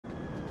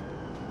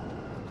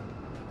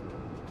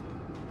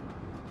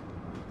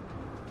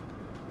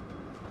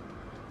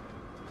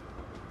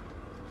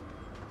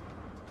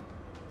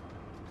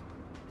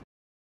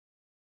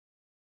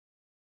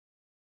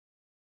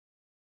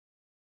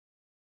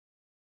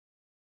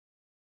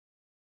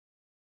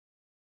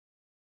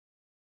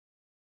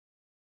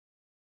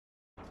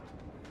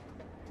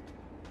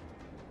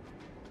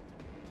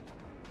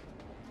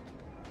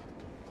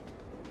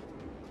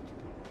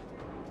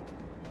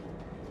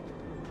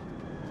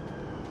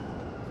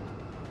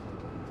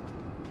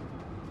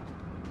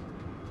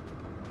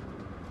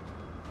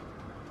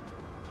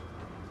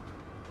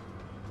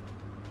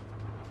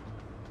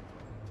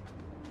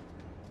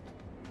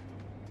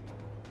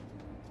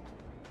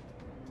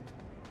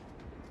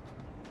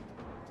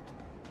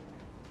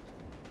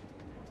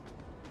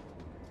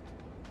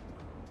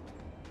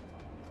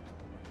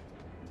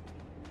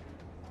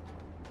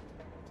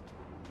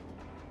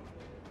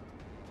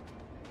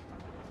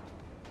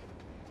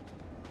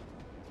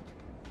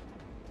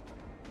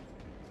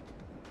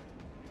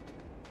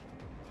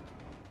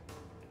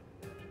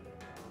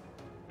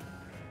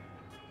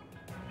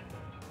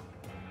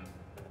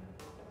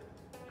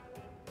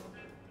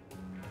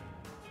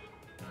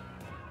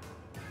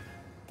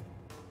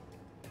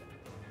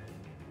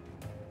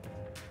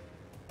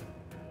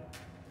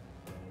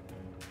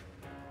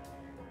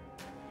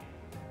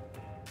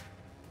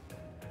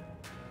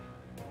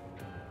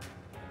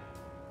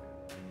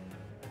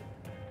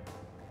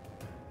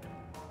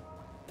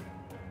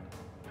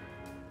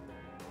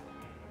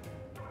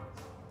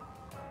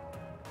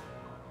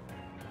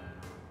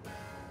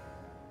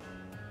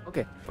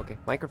Okay,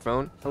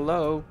 microphone.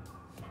 Hello.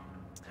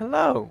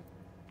 Hello.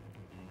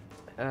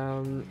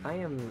 I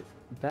am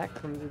back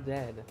from the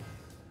dead.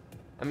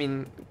 I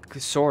mean,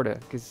 sorta,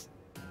 cause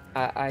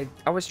I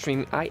was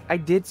streaming. I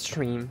did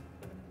stream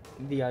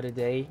the other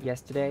day,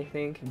 yesterday I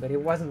think, but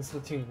it wasn't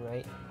Splatoon,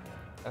 right?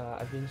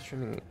 I've been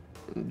streaming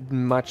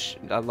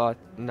a lot,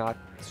 not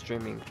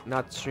streaming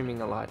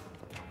a lot.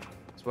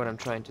 That's what I'm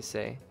trying to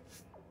say.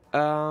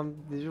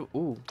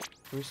 Ooh,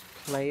 first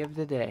play of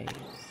the day.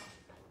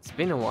 It's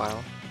been a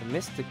while. I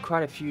missed it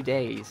quite a few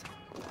days.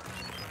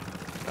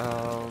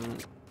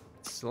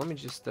 So let me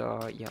just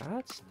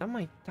yeah, that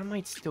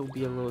might still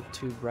be a little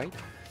too bright.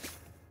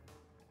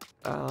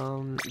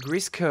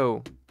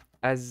 Grisco,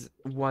 as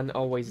one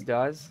always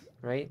does,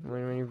 right?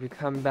 When you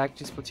come back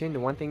to Splatoon, the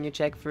one thing you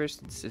check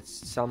first,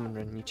 it's salmon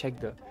run. You check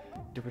the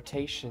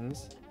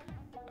rotations.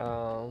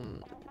 So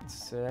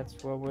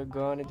that's what we're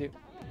gonna do.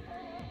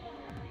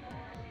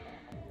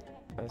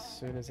 As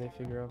soon as I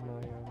figure out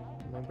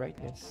my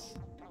brightness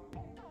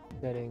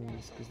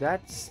settings, because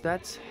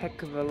that's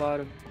heck of a lot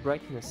of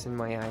brightness in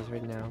my eyes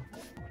right now.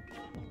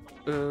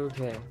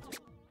 Okay,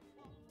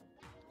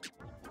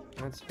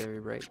 that's very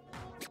bright.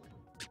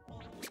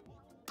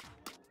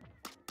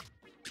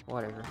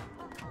 Whatever.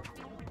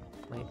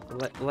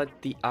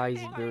 Let the eyes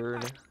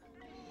burn.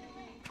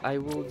 I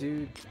will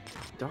do.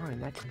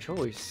 Darn, that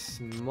controller is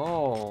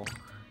small.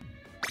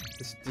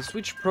 The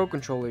Switch Pro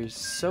controller is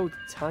so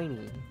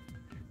tiny.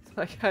 It's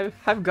like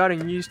I've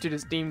gotten used to the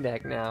Steam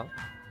Deck now.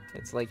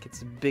 It's like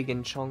it's big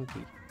and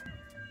chunky.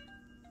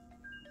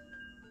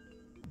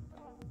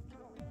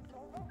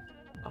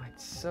 Oh,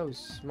 it's so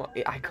small.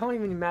 I can't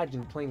even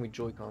imagine playing with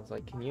Joy-Cons.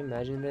 Like, can you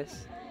imagine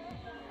this?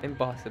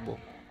 Impossible.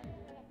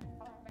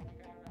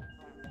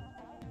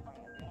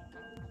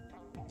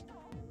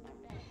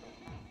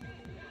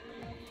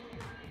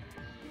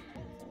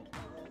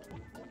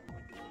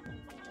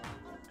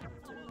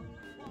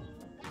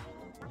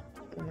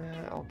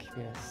 I'll give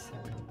it a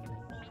 7.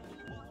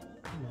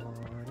 Come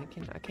on,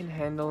 I can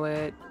handle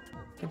it.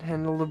 I can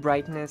handle the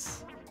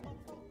brightness.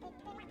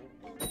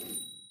 I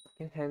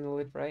can handle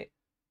it, right?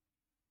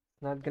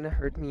 It's not gonna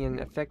hurt me and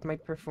affect my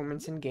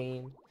performance in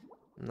game.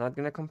 I'm not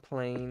gonna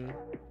complain.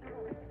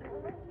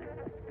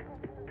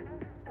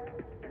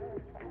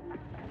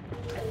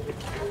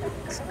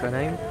 It's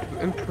gonna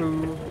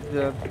improve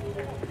the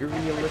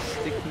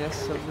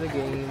realisticness of the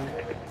game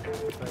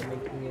by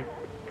making it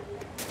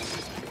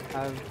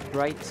have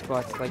bright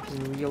spots like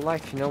in real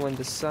life, you know, when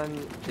the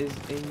sun is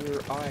in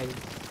your eyes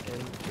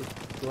and it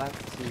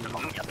blacks you.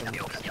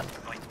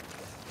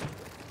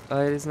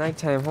 It is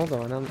nighttime. Hold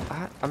on,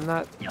 I'm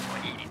not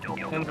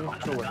handling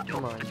controller.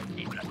 Come on.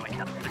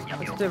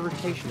 What's the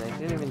rotation? I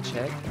didn't even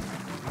check.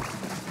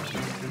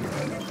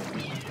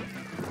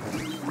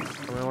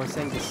 I was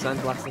saying the sun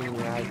blasting in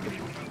your eyes,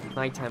 but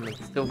nighttime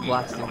it's still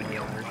blasting in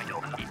your eyes.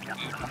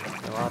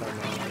 So I don't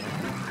know.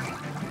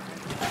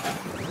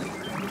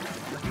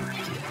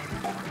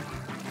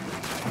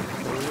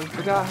 I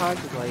forgot how to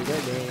play the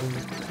game.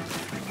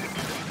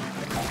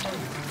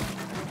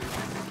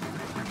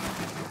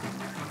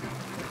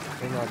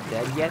 They're not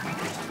dead yet.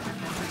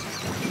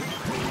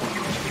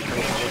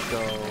 Okay, let's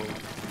go.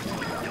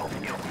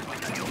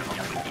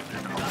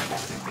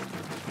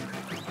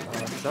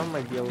 Some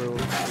might be a little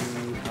too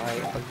high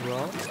as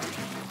well.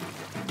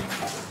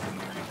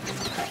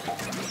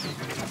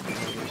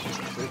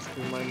 Switch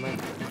to my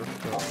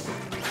microphone.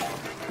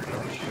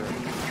 Not sure.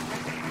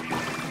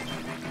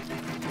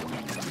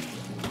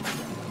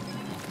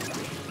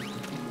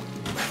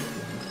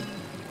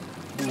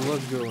 Ooh,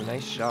 let's go.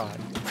 Nice shot.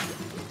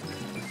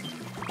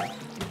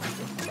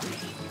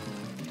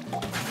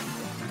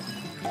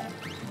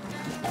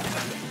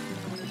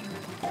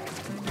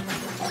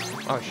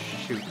 Oh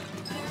shoot.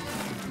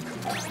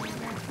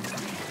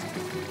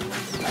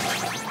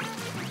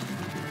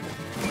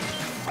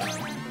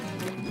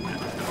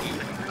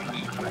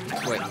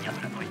 Wait.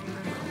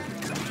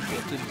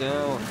 Put it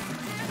down.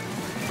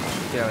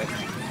 Damn it.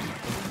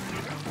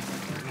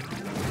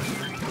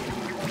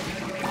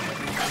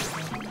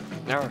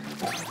 No.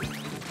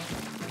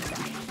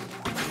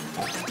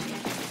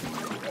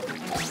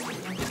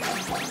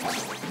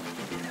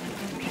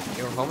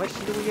 Yo, how much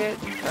did we get?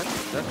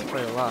 That's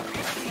quite a lot.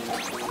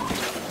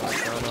 I'm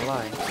not gonna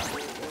lie.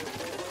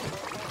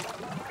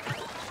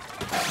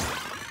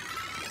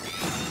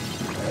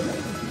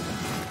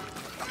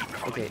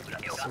 Okay,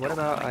 so what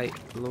about I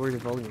lower the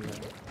volume now?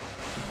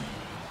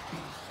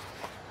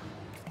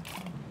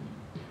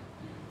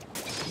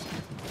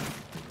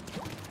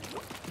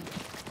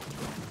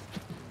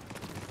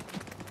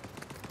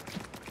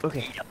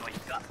 Okay.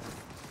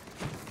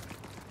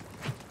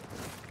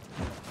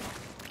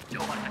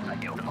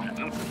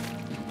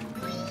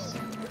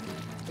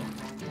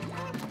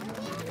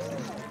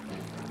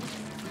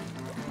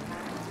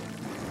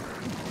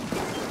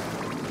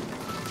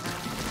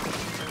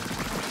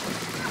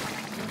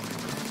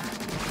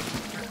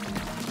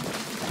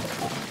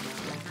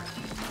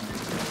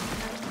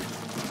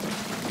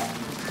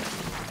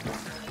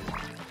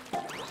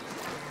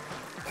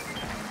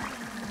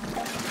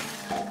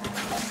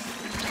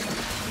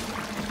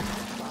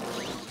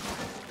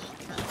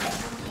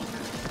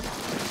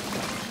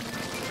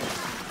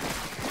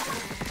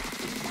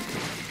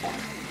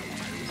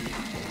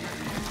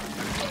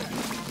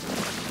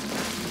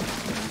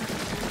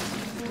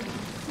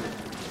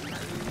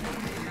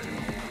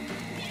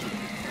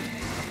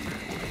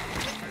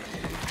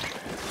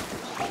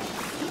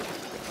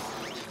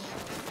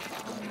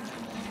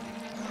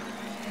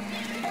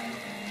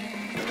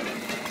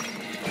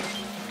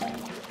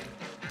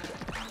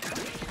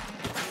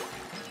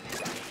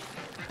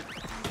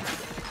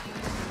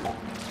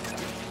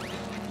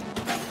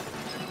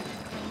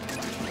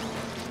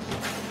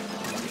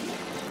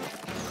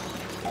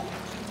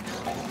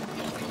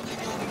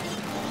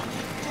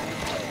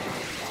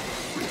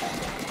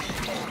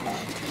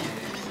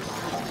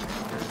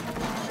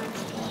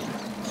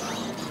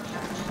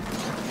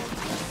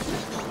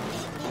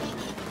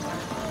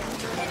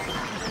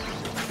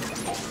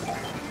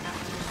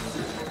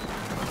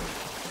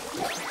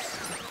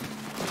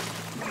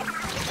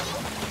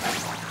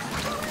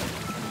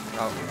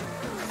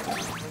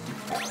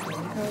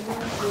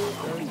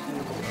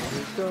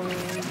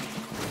 Okay,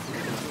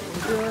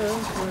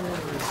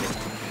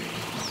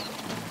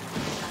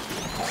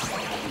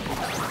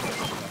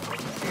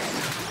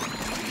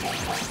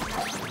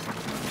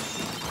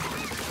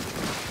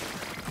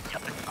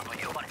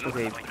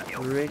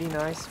 pretty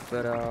nice,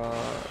 but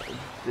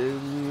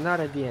not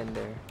at the end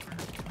there.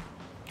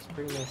 It's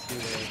pretty messy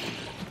there.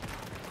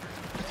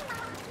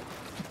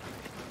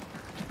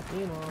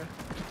 You know.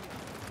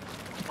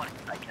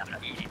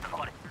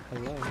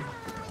 Hello.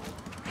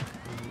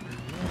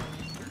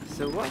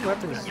 So what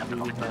weapons do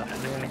we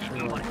have? Yeah,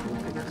 actually, what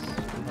weapons we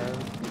have?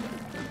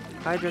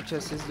 Hydra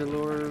chest is the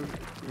lower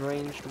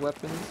ranged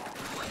weapon.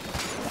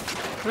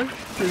 That's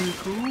pretty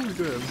cool. We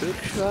got a big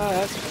shot.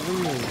 That's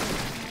weird.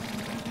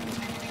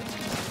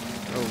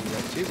 Oh, we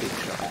got 2 big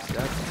shots.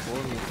 That's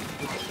for me.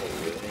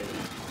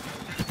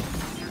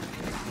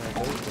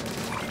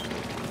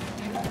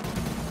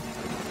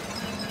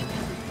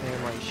 And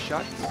my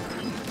shots.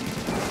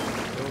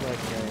 Go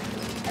like a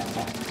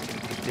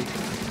big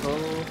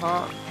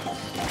cohort.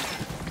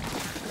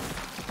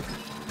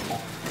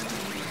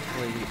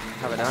 We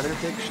have another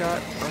big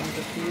shot on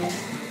the field.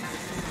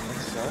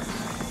 That sucks.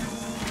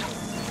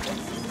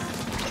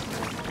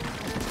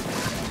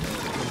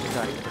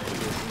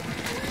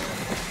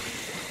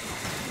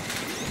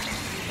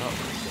 Oh,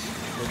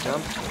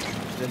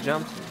 the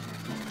jump.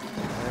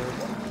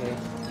 Okay.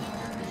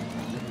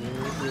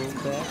 Roll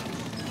back.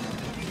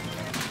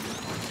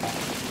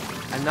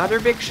 Another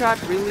big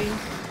shot, really?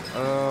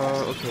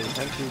 Okay,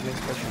 time to use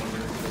special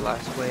move. The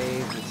last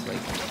wave, it's like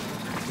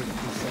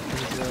 50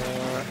 seconds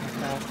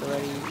past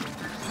already.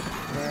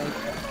 Right.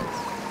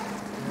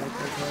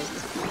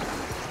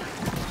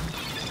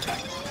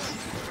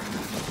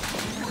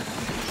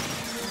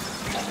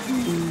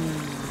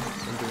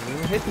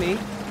 It hit me.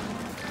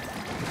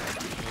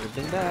 Would have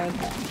been bad.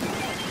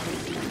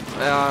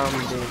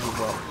 There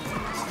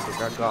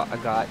you go. I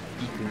got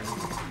eaten.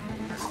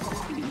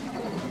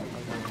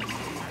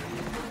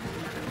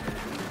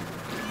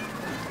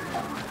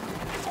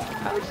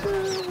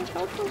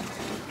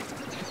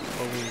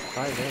 Only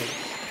 5 eggs.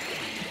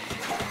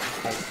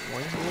 Like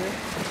 1 here.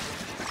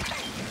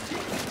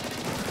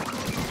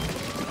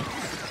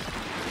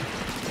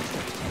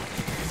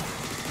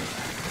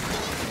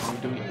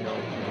 Do we know?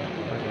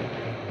 Okay.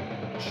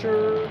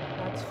 Sure,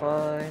 that's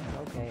fine.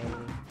 Okay.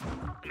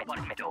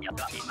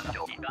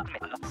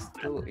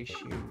 Still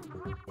issue.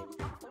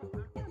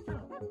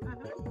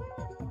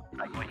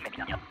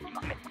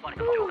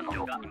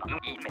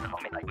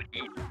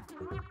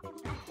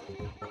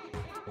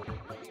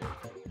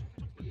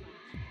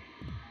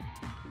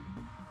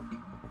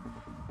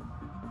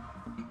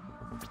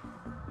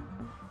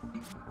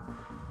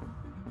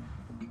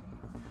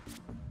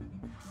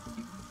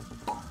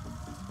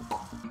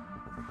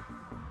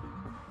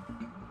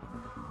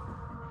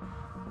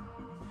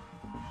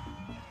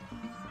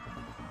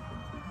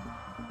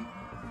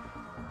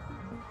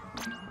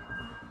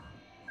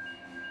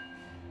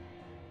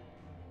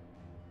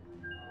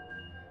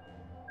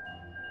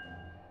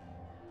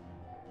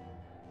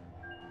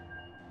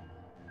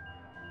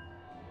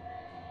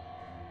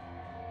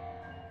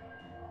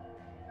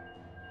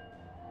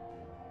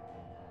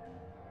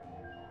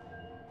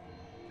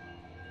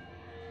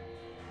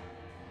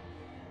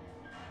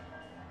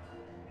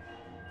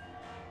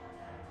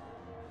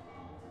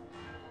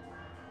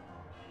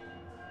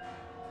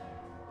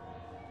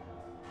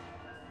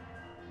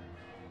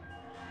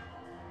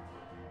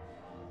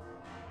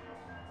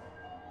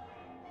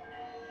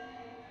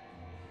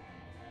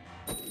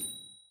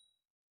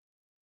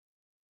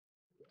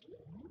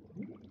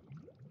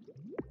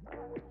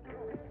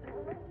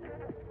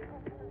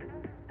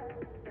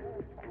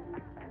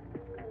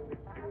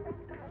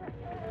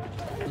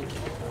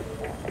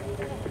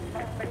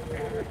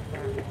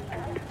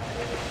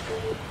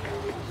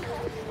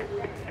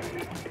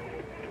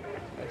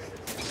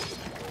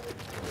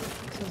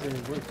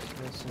 Doesn't work.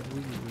 That's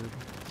really weird.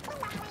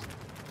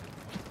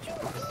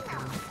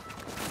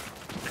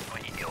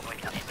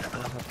 I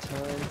don't have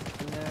time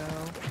now.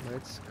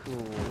 That's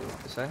cool.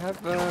 So I have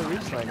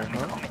Resliner,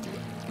 huh?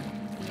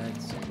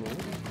 That's cool.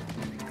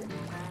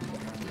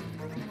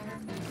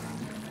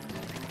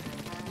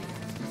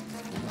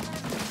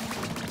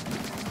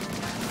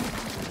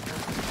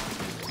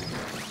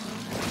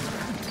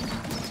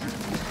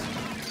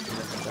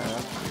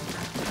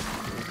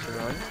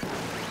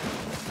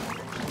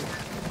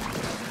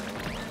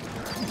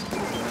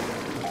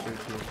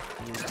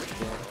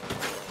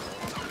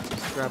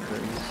 Scrapper,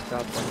 you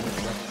stop on the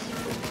left.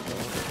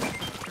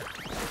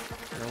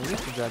 Now we need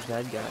to grab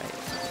that guy.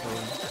 So,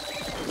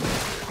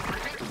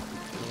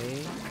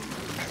 okay.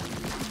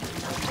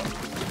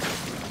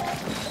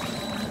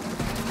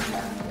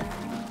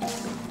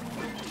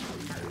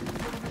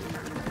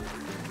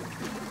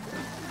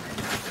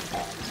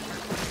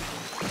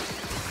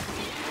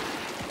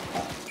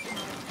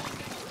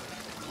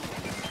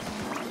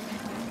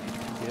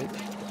 Good.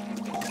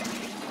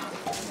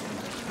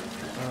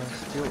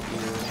 Still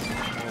here.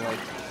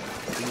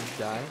 Please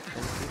die.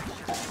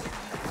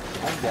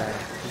 That guy.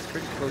 He's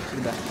pretty close to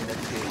the back.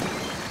 That's good.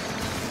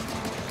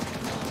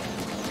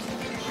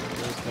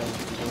 There's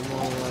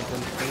more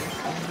than things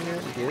in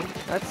here. Good.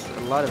 That's a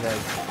lot of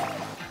eggs,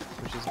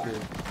 which is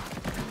good.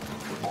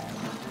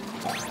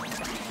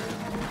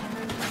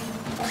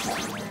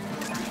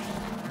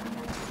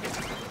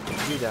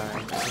 You die.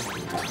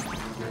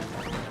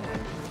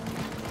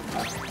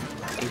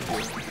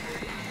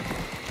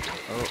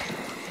 Oh.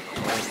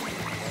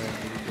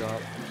 You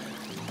drop.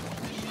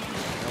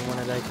 I don't want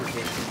to die to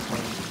this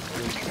one.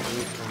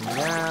 For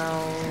now,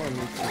 I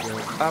need to go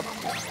up.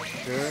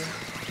 Sure.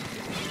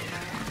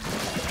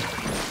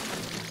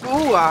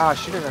 Oh,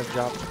 shouldn't have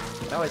dropped.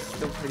 That was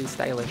still pretty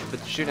stylish,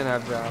 but shouldn't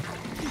have dropped.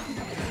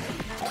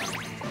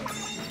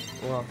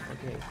 Well,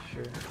 okay,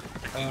 sure.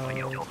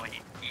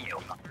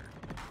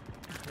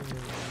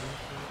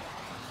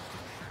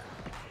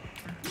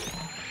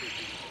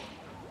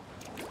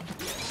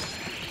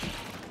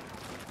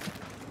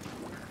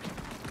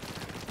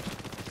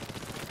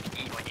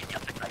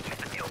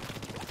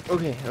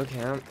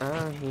 Okay,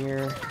 I'm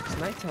here. It's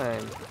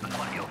nighttime.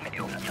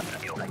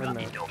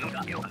 Midnight.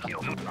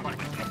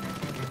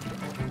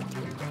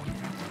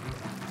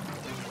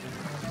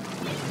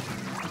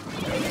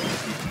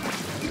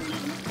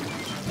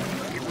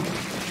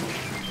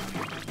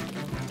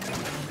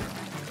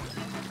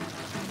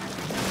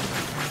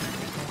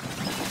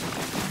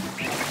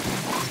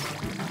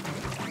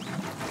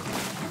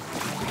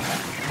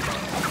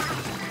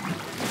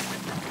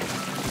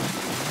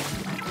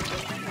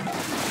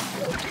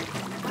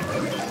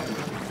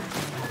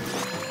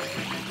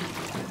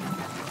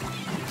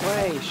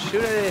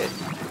 Shoot at it!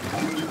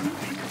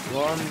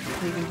 Well, I'm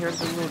taking care of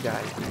the little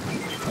guy.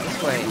 This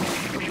way.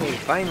 Okay,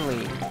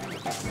 finally.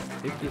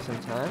 Give you some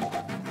time.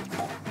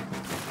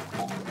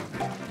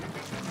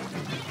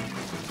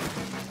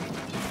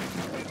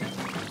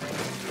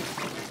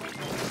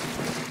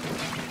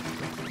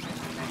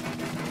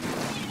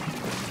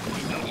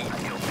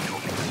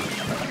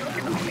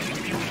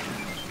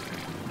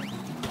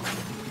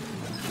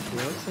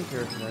 Okay, let's take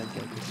care of that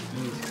guy because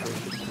he's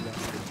close to that.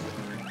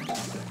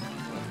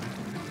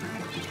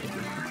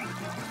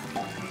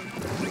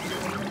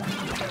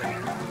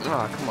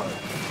 Oh, come on.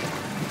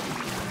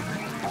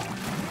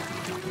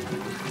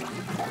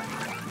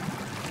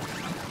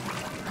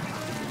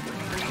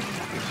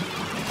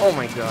 Oh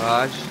my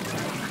gosh.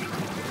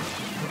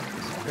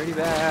 It's pretty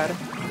bad.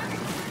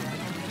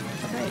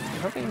 Hey,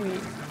 helping me.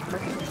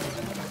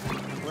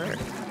 Where?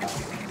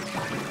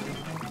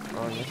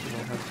 Oh, yes, you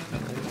don't have to.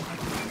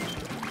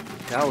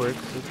 That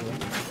works, okay.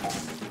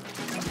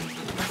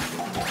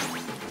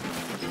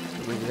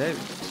 Wait, did I take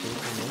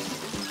from this?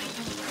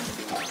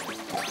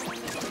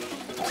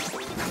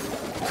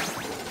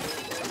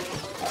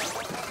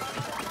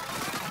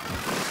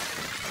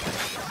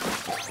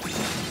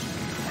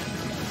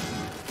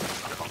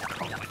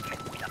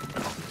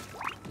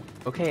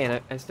 Okay,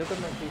 and I still got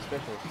my 3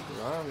 specials.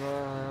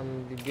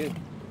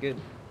 Good.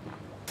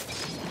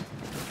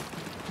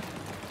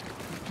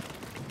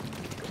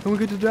 And we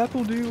get to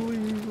Dapple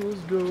Dealy.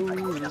 Let's go.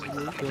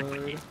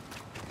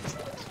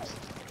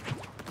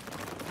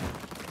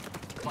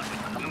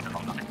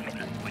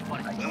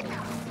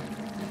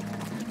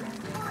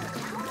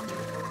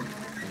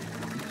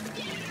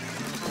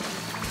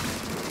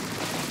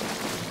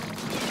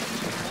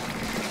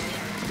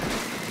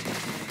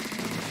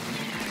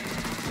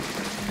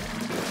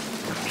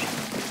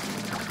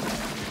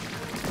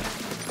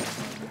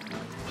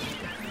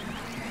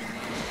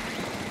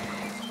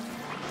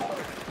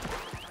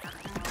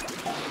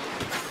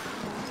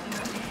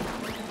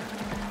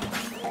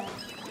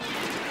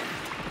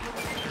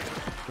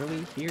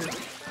 Really? Here?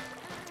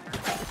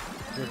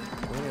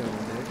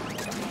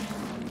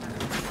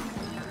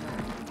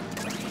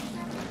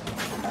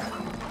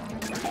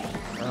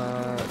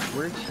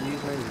 Where to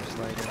use my rear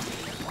slider?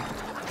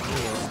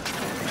 Yeah.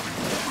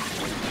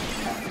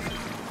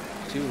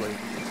 Too late.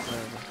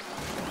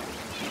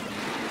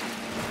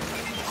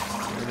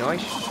 You know, I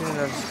shouldn't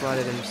have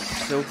slotted him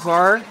so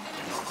far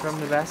from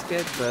the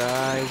basket, but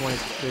I wanted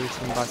to clear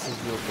some bosses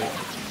real quick.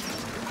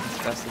 As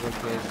fast as I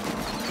could.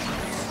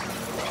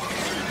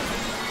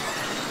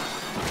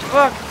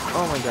 Fuck!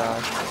 Oh my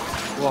gosh.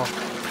 Well,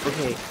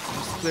 okay.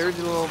 Just cleared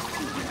the little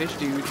fish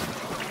dude.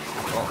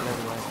 Oh,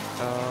 never mind.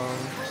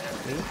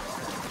 Me?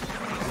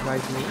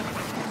 Revive me?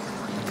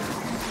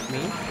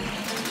 Me?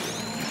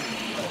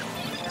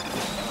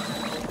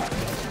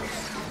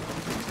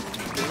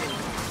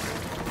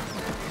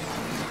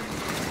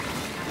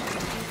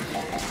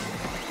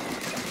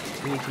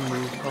 We need to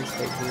move. I'll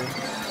stay here.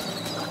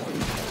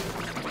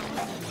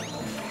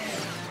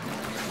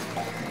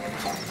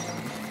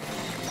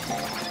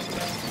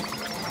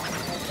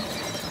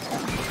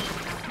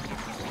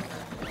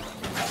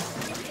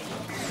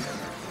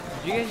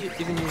 Did you guys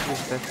even use your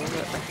special, I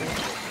think?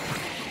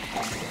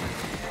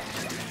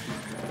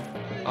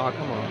 Oh,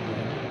 come on.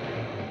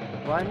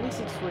 Well, at least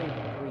it's way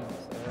free,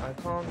 so I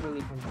can't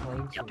really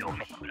complain too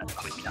much.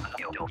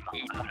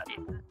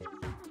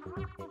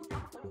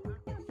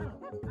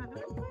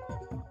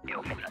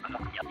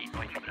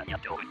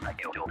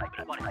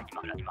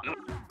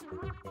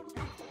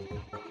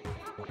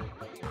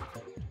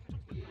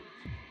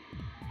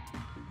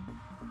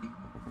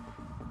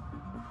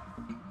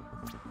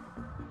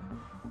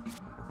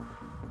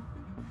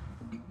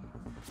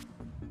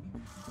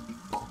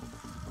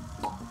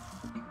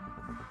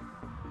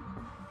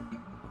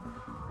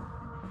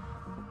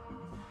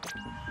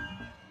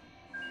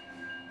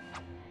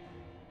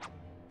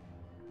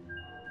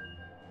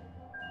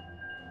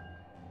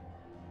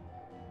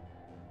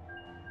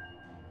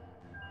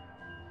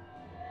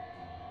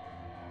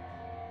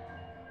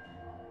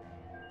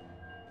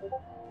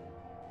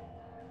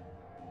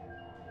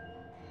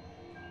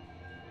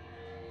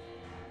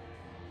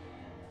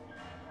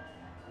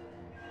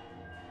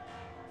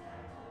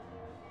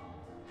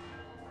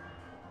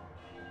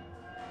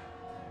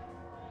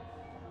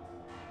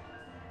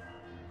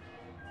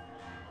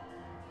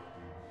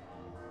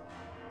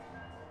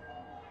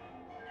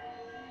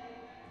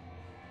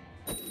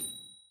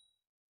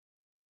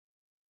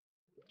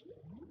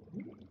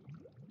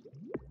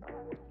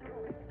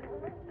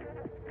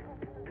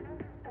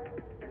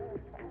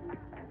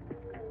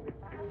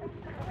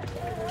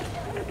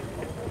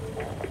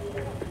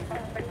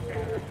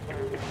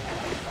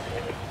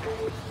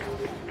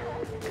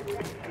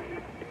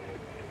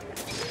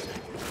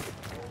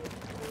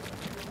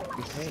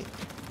 Okay.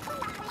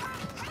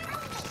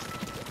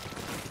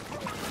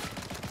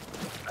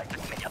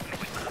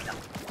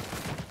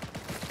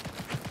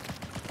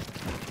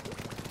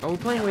 Oh, we're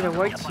playing with a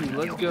white suit.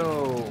 Let's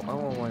go. I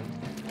want one.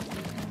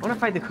 I want to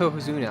fight the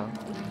Kohozu now.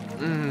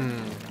 I'm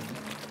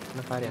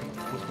gonna fight him.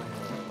 This one.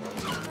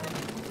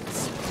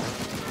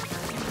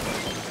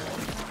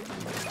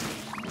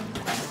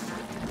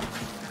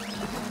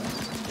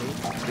 Okay,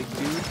 big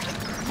dude.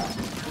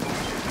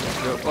 Let's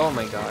go. Oh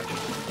my gosh.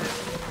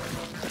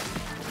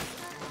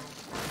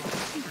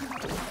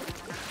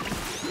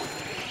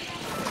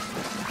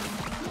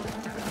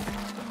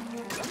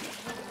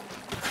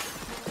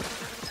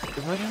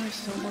 The weather is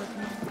still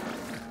working?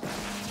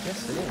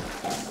 Yes, it is.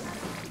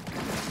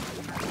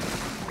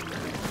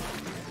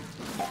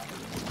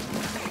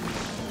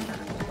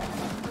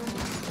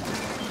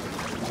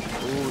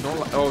 Oh,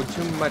 don't. Oh,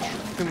 too much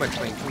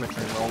rain.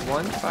 Well,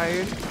 one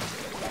fired,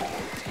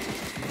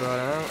 but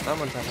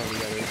I'm on top of the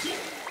others.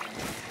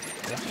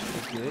 That's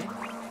good.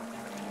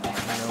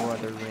 No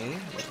other rain.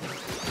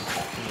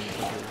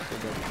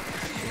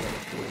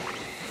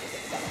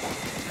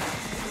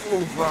 Oh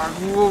fuck!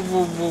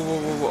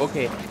 Whoa!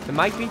 Okay, it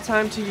might be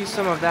time to use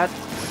some of that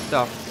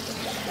stuff.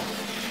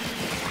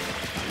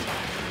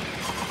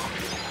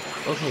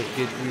 Okay,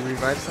 good. We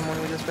revived someone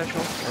with a special.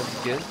 That's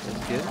good.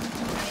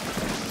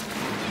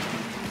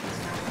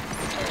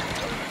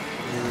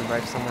 We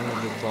revived someone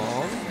with a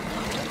bomb.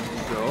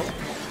 Go.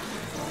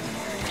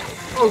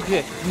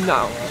 Okay,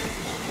 now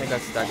I got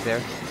stuck there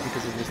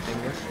because of this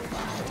thing there.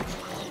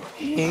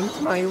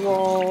 Inked my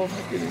wall.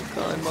 I couldn't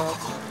climb up.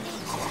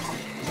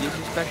 Use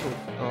your special.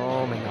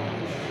 Oh my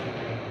gosh.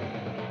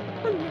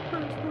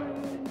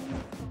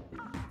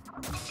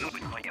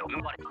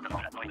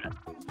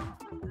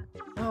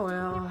 Oh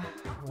well.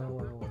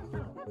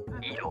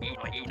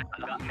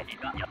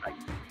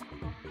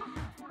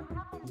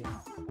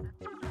 Yes.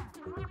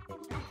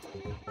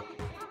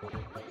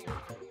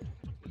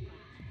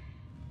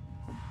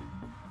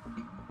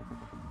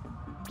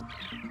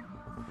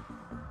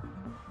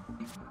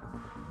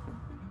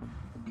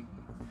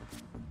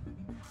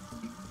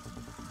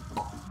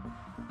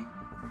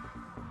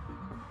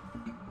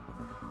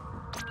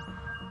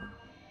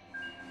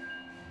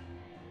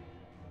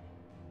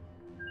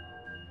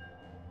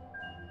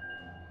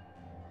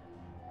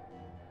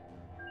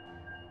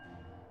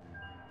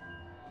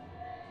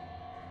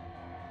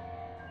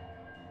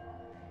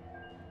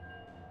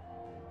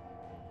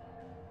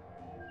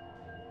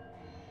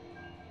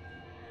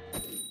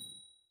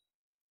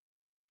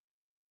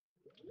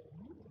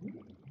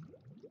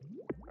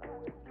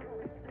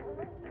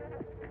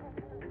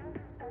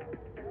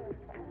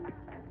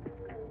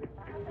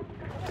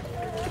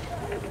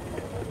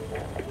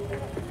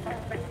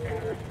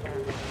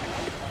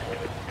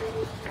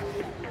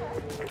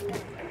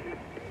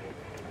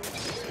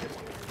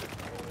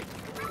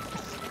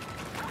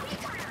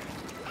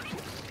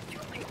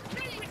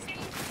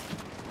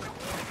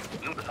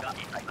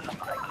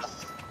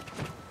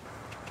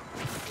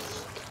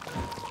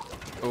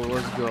 Oh,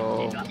 let's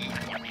go.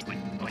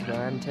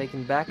 I'm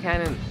taking back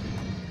cannon.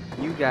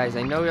 You guys,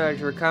 I know you guys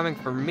were coming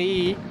for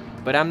me,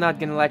 but I'm not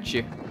gonna let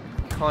you.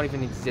 You can't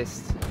even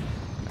exist.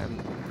 I'm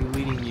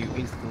deleting you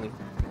instantly.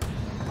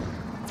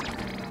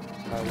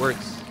 That's how it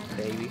works,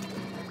 baby.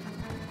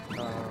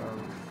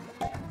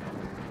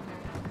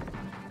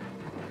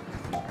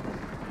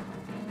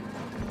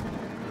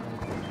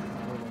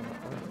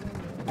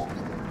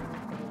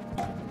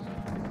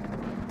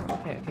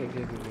 Okay.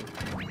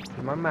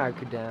 Get my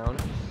marker down.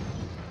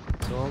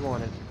 So I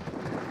wanted.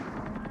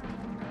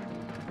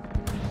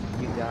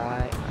 You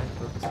die, I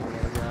focus on the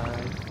other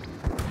guy.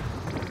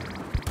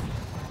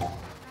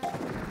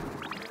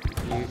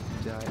 You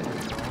die as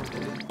well,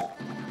 dude.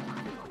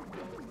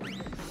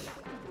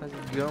 How's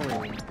it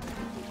going?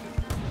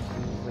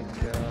 Like,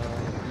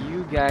 you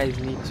guys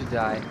need to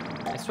die.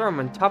 I swear I'm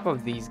on top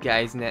of these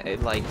guys,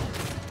 like,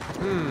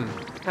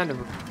 kind of.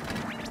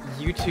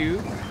 You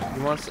two?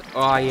 You want to,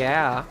 oh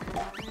yeah.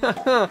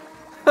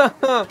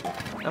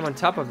 I'm on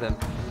top of them.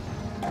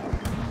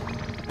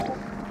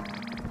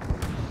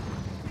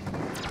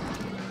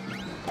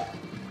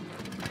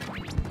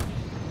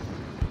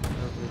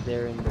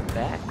 There in the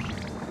back.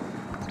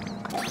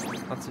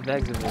 Lots of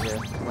eggs over there.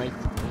 Might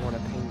want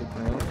to paint the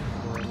ground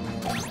or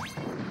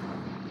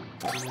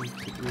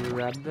to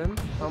grab them.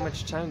 How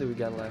much time do we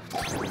got left?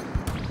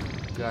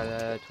 We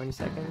got 20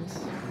 seconds.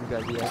 We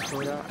got the egg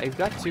quota. I've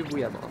got 2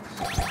 booyah bombs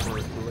for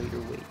later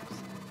waves.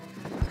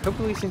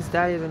 Hopefully, since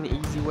that is an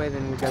easy wave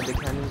and we got the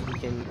cannons, we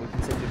can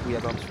set the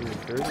booyah bombs for the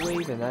 3rd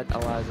wave, and that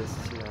allows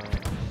us to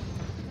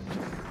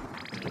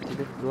get to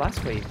the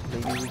last wave.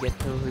 Maybe we get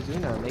to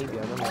Hazuna. Maybe,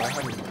 I don't know. I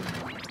haven't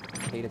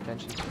paid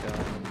attention to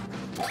that.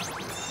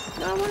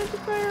 I wanted to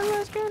fire our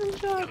last cannon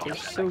shot. They're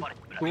so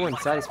cool and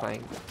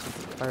satisfying.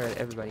 Fire at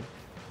everybody.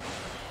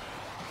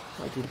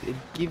 Like it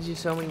gives you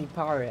so many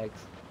power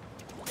eggs.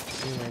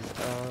 Anyways,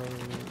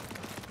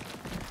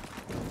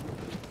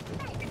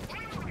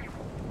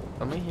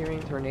 am I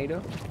hearing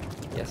tornado?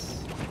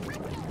 Yes.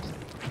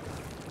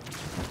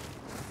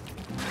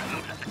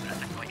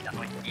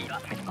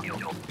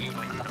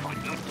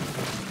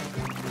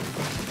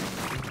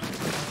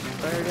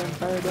 Fire them,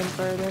 fire them,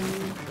 fire them.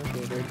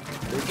 Okay, they're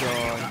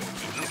gone.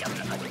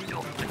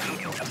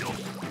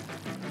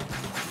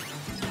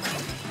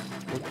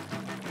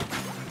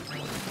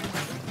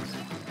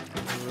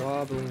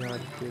 Probably not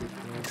good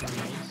for anything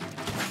else.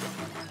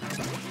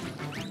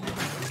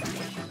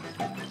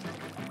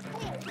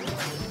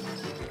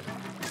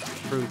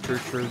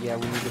 True. Yeah,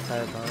 we need the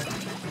firepower.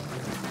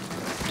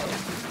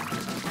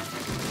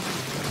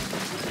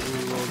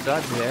 Ooh, little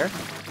dodge there.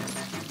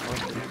 That was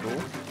pretty cool.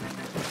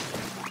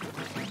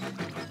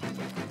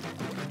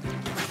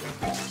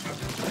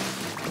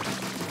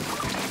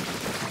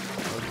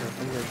 Okay, I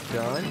think they're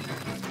done.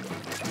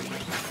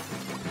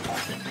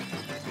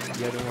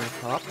 The other one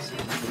pops.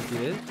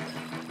 Good.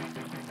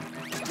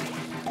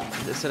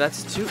 So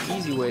that's 2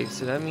 easy waves.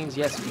 So that means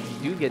yes, we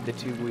do get the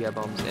 2 booyah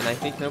bombs, and I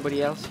think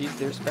nobody else used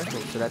their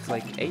specials. So that's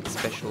like 8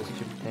 specials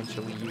to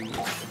potentially use.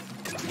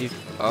 If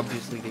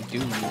obviously they do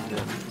use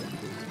them,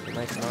 they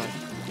might not.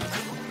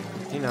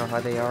 You know how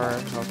they are,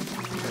 how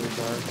those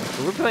are.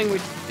 So we're playing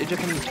with a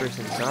Japanese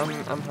person, so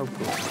I'm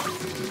hopeful.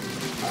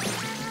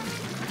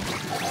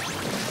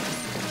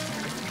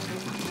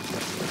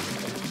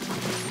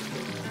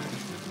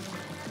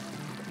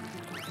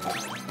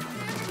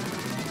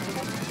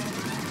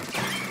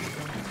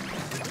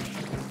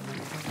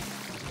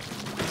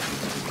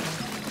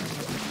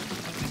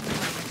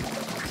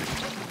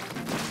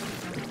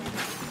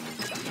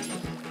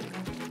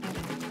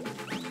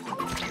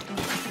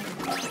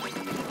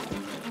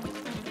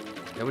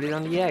 Nobody's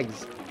on the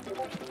eggs.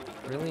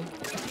 Really?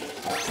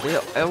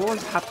 It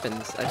always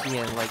happens at the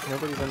end, like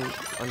nobody's on the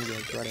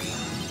eggs right now.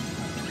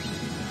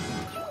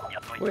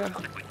 Oh yeah.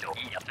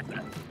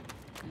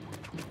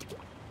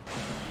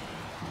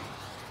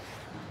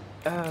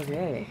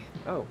 Okay.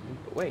 Oh,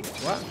 wait,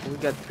 what? We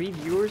got 3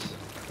 viewers?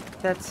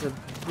 That's a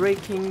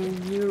breaking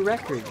new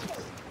record.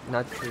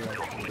 Not true,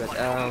 actually, but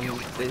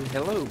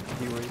hello,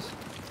 viewers.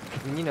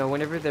 And, you know,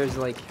 whenever there's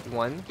like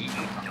one...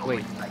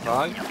 Wait,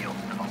 fog?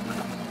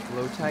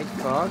 Low tide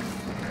fog?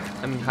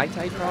 I mean high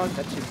tide fog?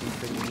 That should be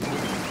pretty easy.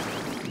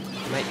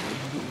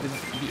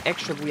 The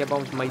extra booyah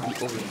bombs might be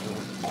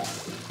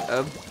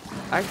overkill.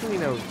 Actually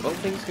no, all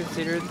things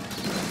considered.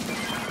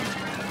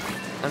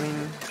 I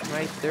mean,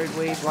 right, 3rd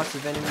wave, lots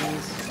of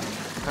enemies.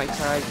 High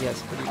tide,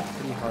 yes,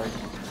 pretty hard.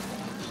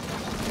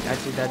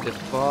 After that, the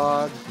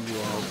fog,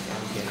 yeah,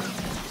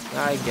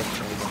 I get it.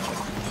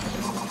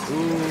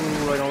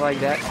 Ooh, I don't like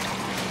that.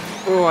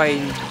 Oh, I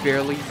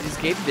barely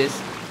escaped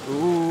this.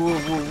 Ooh,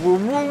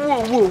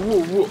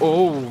 whoa.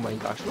 Oh my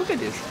gosh, look at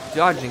this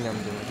dodging I'm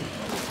doing.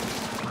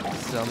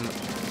 Some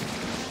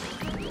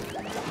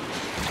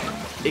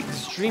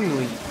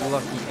extremely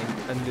lucky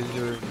and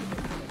undeserved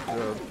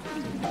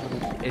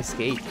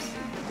escapes.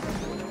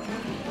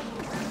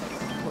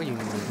 What do you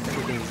mean?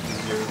 Everything is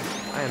deserved.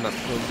 I am a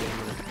pro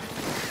gamer.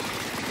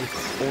 It's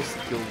all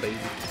skill,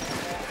 baby.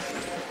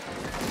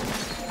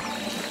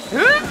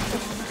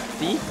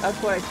 See? That's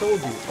what I told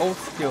you. All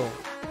skill.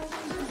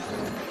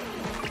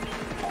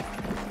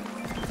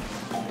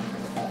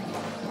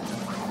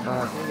 Can I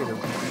get a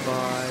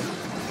revive?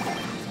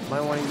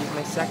 Might want to use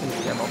my second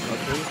demo.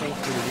 Okay, thanks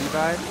for the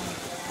revive.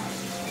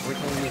 Where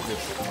can we use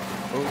this?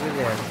 Over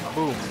there.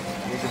 Boom.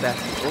 Here's the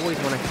basket. Always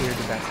want to clear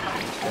the basket.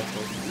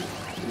 Special.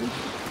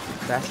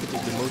 Basket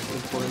is the most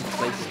important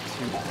place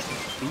to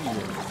be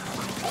in.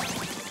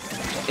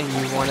 And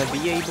you want to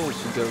be able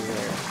to go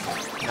there.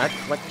 Not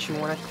what you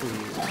want to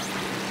clear.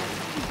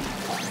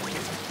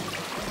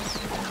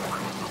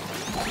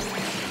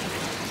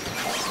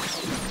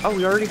 Oh,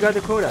 we already got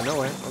the quota. No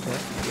way. Okay.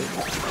 Good.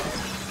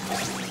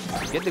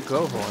 Get the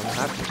go hole. I'm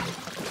happy.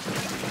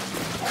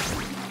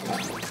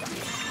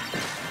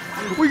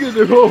 We get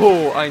the go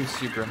hole. I'm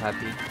super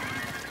happy.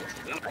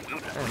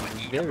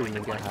 I'm very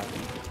mega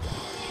happy.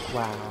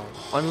 Wow.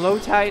 On low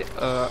tide,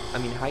 I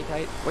mean high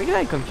tide. Why did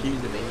I confuse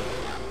the name?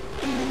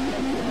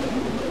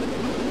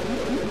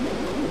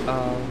 So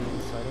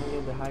I don't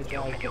get the high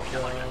tide.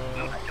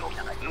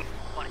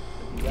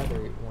 The other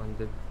one,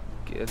 the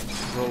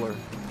roller.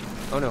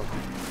 Oh no.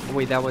 Oh,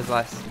 wait, that was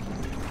last.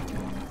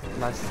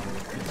 I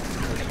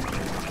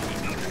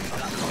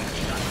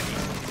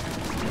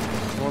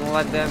wanna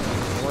let them.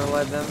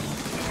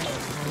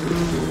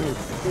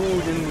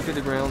 Oh, didn't look at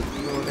the ground.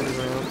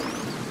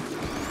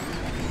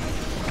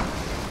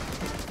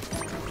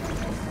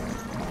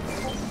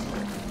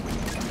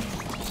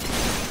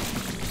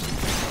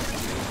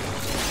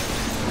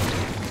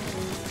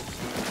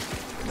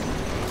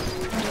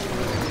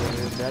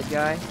 that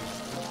guy.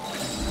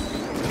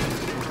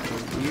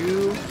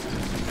 You.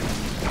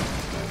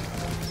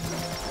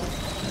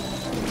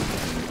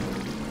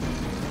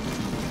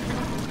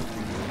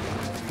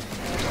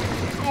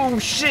 Oh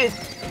shit!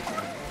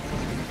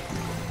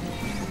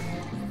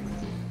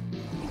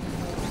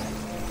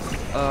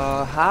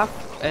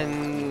 Half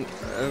and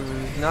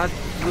not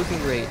looking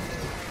great.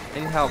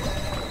 Any help?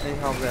 Any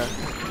help there?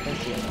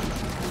 Thank you.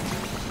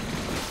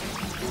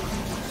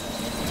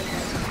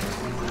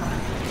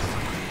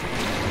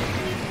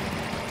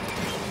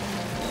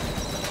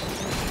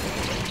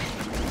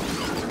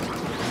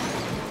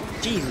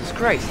 Jesus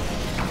Christ!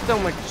 So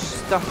much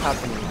stuff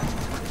happening.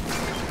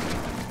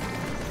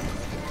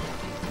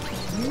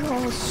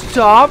 No,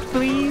 stop,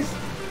 please!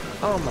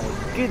 Oh my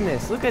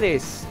goodness, look at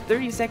this.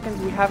 30 seconds,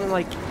 we haven't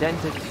like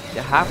dented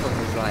half of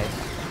his life.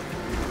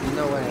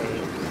 No way.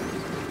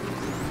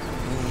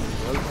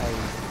 Okay.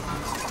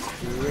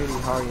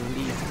 Really hard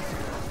indeed.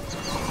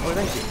 Oh,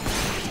 thank you.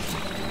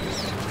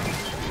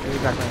 Let me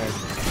back my head.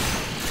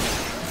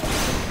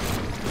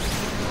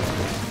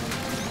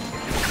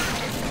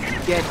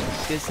 Get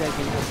this egg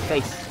in his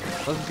face.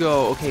 Let's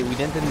go. Okay, we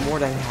dented more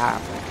than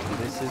half.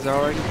 This is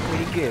already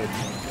pretty good.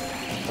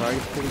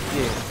 Already pretty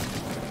good.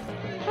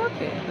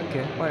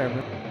 Okay,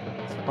 whatever.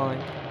 It's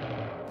fine.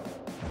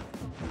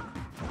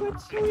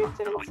 It's good.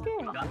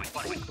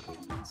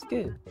 It's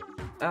good.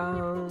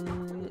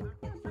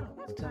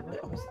 So what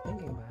I was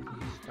thinking about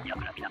this stuff.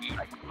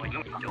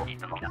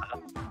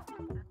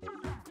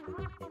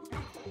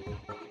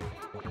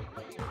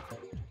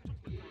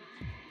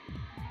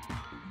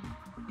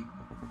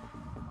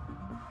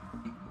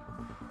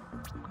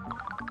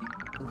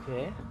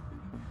 Okay.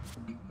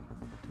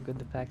 Good,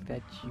 the fact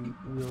that you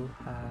will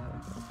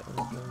have.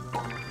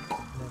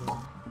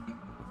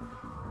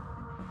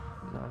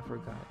 No, I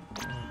forgot.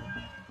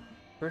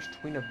 First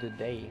win of the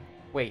day.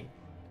 Wait.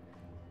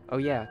 Oh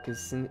yeah,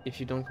 because if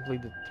you don't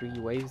complete the 3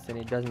 waves, then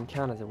it doesn't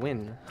count as a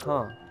win.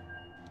 Huh.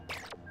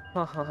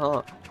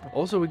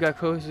 Also, we got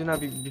Kozuna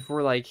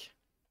before, like,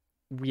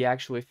 we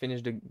actually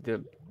finished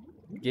the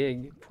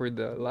gig for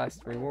the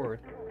last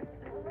reward.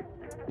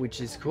 Which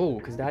is cool,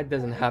 because that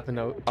doesn't happen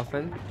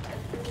often.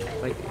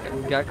 Like,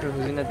 we got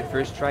Kozuna the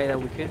first try that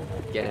we could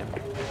get him.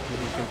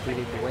 We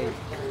completed the wave.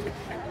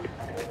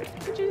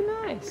 Which is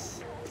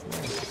nice. It's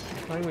nice.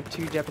 Playing with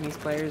 2 Japanese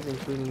players,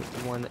 including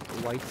 1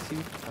 white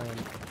suit. I am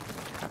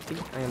happy.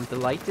 I am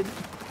delighted.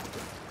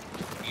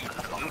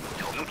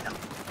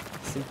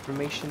 This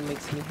information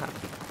makes me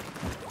happy.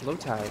 Low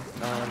tide.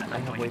 I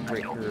have wave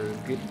breaker.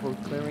 Good for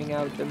clearing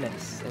out the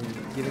mess and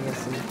giving us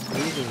some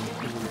breathing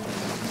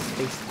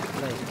space to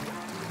play.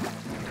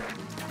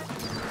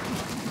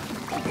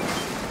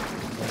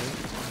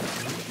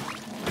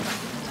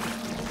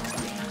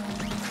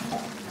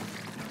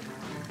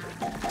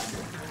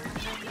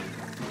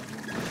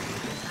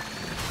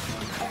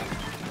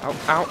 Ow,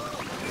 ow!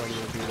 Why do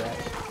you do that?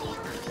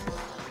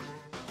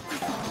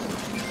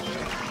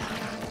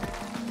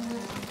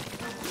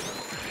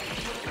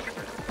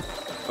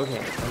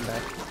 Okay, I'm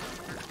back.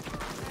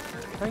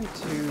 I'm trying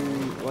to,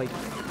 like,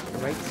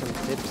 write some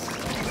tips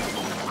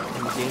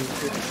and game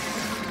tips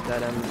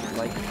that I'm,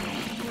 like,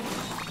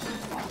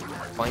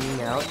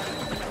 finding out.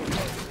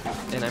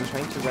 And I'm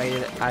trying to write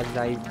it as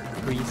I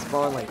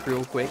respawn, like,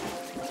 real quick.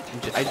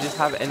 I just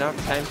have enough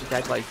time to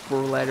type like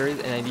 4 letters,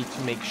 and I need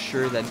to make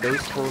sure that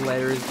those 4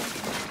 letters,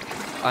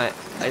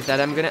 that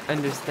I'm gonna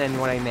understand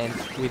what I meant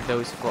with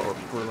those four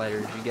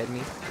letters. You get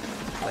me?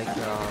 Like,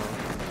 the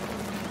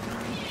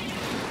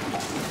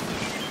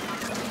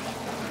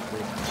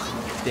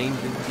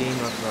dangerous game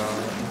of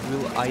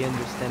will I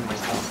understand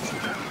myself?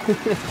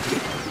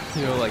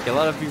 You know, like a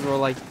lot of people are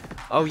like,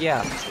 oh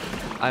yeah,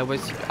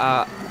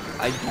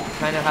 I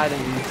kind of had an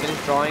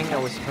infinite drawing. I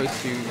was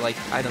supposed to, like,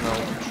 I don't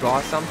know,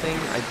 draw something.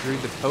 I drew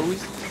the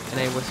pose, and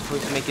I was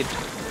supposed to make it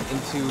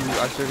into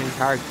a certain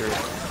character.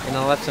 And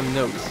I left some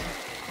notes.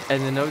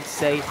 And the notes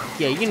say,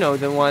 yeah, you know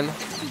the one.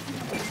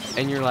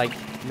 And you're like,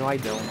 no, I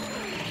don't.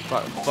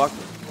 But fuck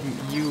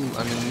you,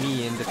 I mean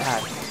me in the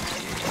past.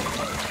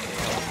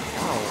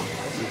 Oh,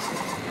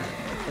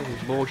 this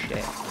is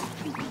bullshit.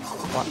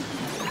 What?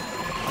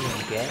 I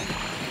don't get it.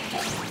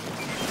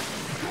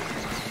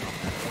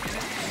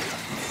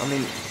 I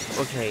mean,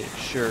 okay,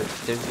 sure,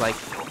 there's like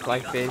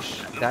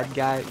Flyfish, that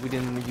guy, we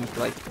didn't even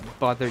like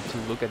bother to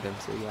look at them,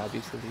 so yeah,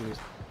 obviously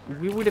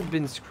we would have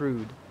been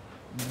screwed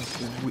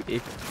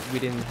if we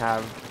didn't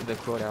have the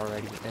quota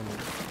already, and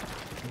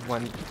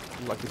one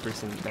lucky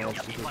person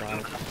managed to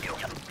survive.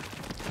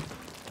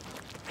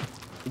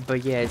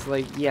 But yeah, it's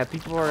like, yeah,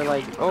 people are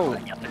like, oh,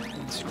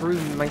 screw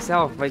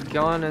myself, I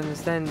don't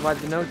understand what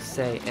the notes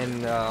say,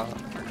 and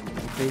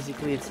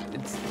basically it's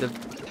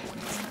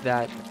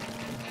that.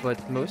 But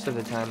most of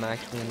the time, I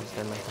actually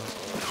understand myself,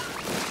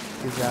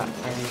 because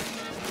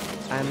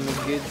I'm a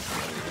good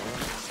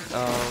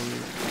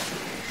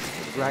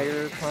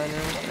writer,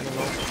 planner. I don't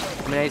know.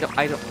 I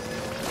mean,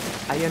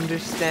 I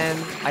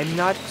understand. I'm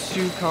not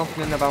too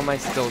confident about my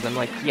skills. I'm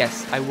like,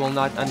 yes, I will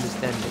not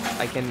understand it.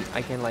 I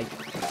can like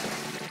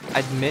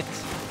admit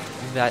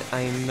that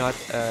I'm not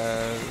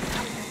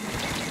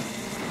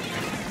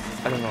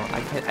I don't know,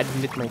 I can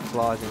admit my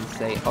flaws and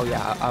say, oh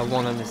yeah, I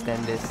won't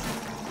understand this.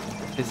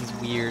 This is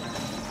weird.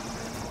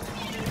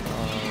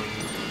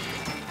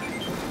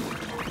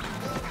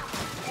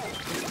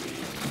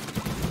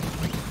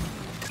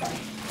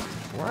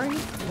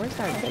 Where's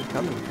that guy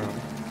coming from?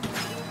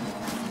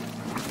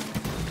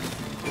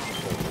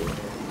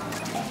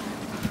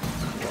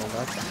 Well,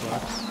 that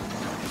sucks.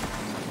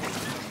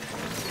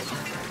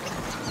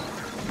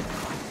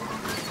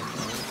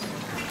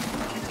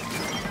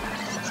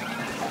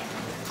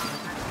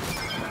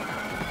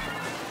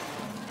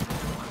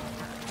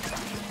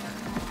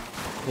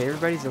 Okay,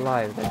 everybody's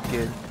alive. That's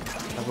good. I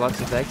have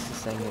lots of eggs to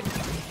send it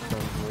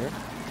from here.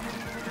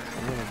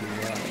 I'm gonna do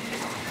that.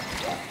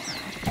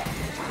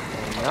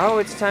 And now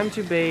it's time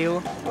to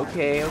bail.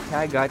 Okay,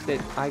 I got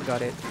it. I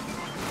got it.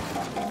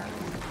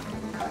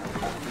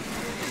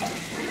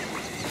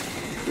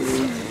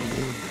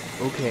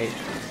 Okay,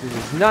 this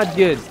is not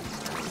good.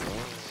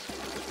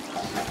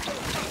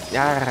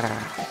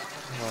 Yeah.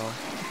 Well,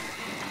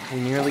 we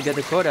nearly got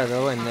the quota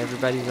though, and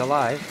everybody's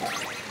alive.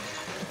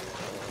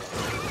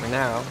 For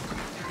now.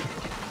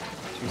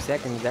 2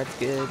 seconds, that's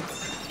good.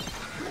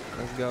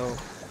 Let's go.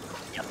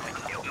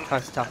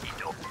 That's tough.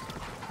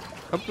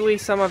 Hopefully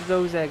some of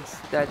those eggs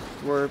that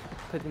were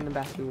put in the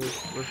basket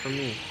were from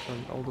me,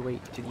 from all the way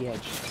to the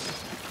edge.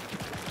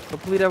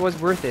 Hopefully that was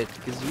worth it,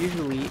 because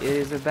usually it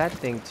is a bad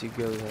thing to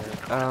go there.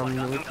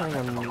 We're playing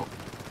on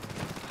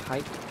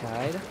Height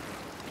Tide.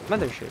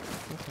 Mothership.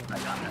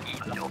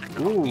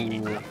 Okay.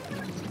 Ooh.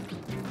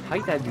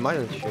 Height Tide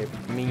Mothership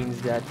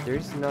means that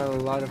there's not a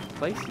lot of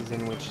places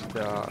in which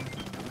the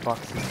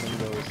boxes can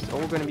go. It's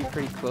all gonna be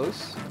pretty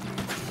close.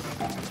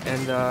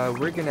 And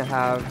we're gonna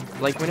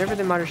have, like, whenever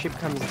the mothership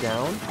comes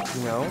down,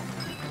 you know,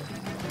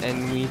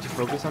 and we need to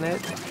focus on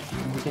it,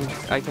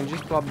 I can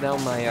just plop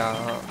down my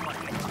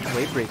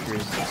wave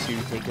breakers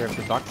to take care of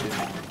the boxes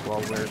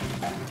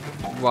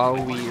while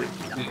we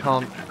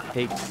can't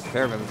take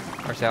care of them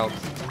ourselves.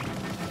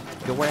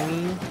 Get what I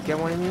mean? Get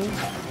what I mean?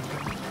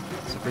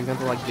 So for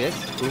example, like this,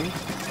 boom,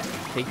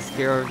 takes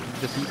care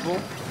of the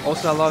people.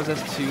 Also allows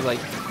us to,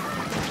 like,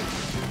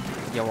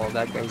 yeah, well,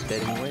 that guy's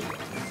dead anyway.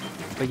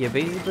 But yeah,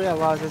 basically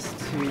allows us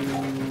to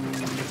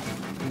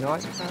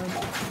not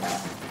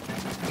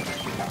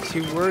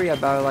to worry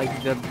about,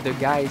 like, the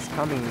guys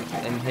coming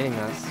and hitting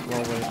us while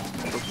we're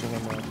focusing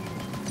on the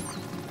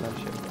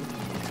mothership.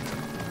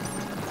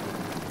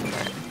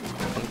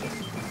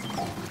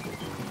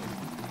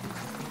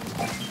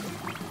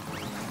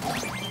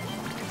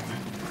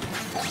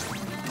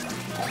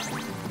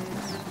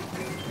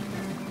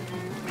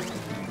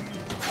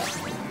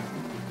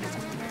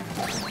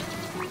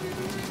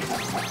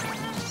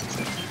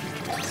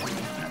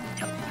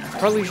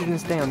 Probably shouldn't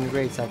stay on the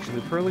grates,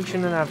 actually. Probably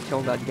shouldn't have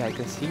killed that guy,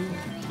 because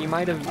he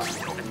might have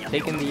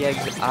taken the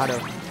eggs out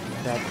of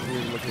that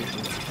weird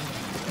location.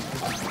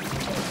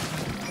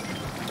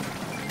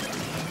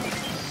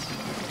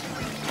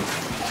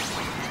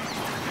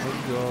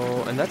 Let's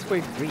go. And that's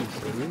wave 3,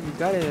 so we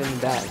got it in the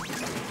bag.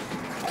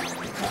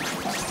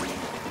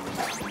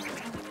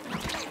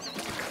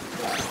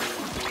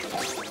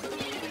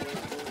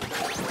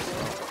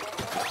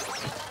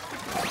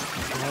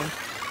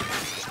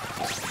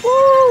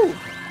 Woo!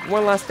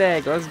 One last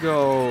egg, let's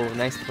go.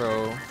 Nice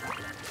throw.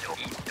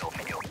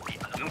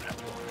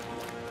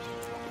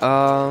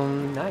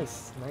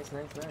 Nice. What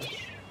was it?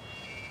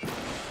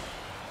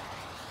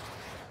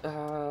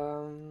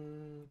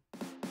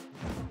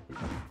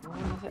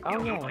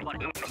 Oh yeah.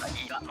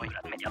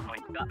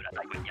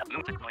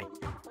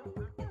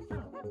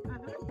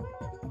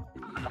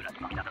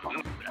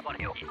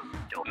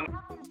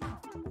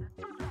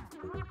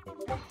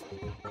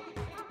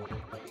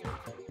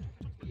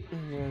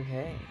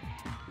 Okay.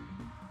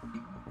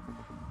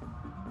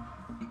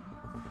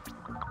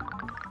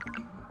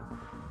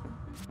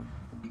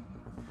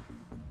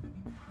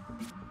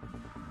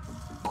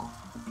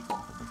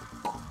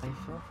 I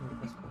feel like it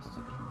was supposed to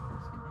be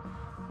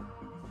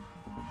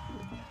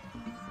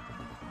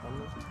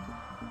almost.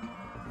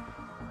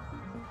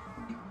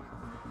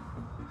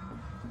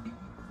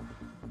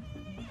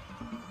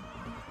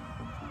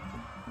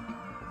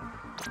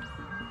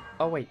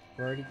 Oh wait,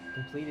 we already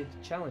completed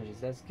the challenges,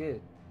 that's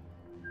good.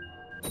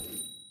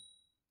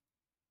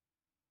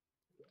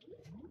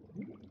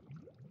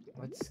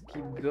 Let's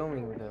keep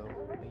going though.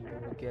 Maybe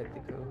we'll get the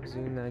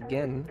Kozuna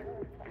again.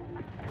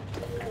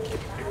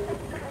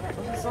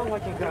 Doesn't sound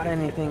like I got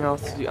anything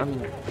else to do. I mean,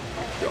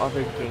 the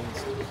other games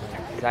to play.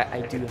 Because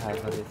I do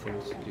have other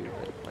things to do,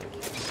 but like,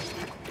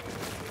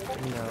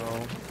 you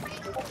know.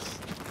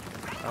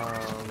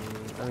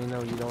 I mean,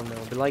 no, you don't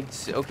know. But like,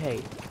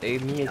 okay,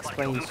 me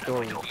explaining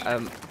story.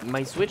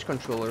 My Switch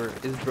controller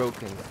is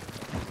broken.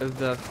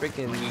 The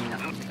freaking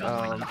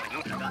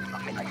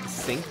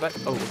sync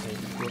button. Oh, okay.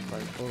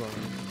 Hold on.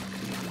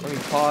 Let me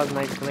pause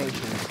my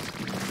explanation.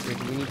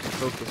 Because we need to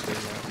focus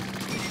right now.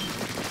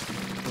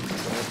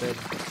 Focus a little bit.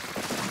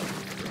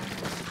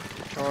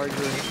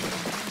 Charger.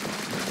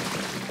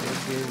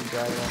 Good.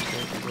 Got it off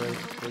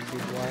for a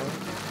good while.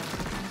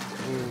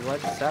 Ooh,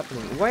 what's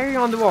happening? Why are you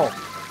on the wall?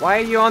 Why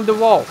are you on the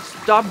wall?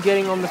 Stop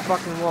getting on the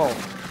fucking wall.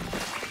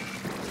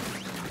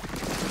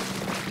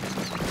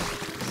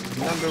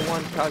 This is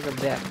 #1 cause of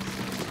death.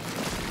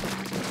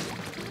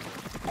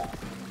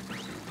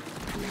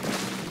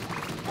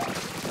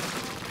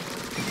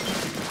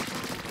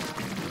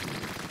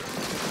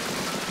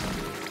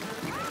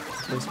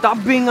 So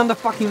stop being on the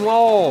fucking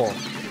wall.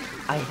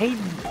 I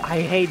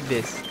hate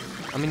this.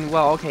 I mean,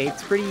 well, okay,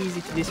 it's pretty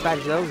easy to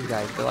dispatch those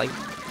guys, but like,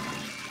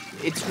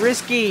 it's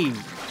risky.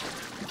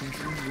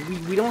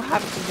 We don't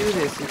have to do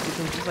this if we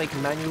can just like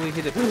manually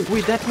hit it.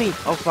 Wait, that's me!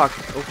 Oh fuck,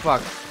 oh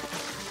fuck.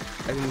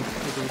 I didn't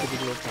hit it with a big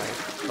little fire.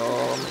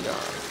 Oh my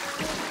god.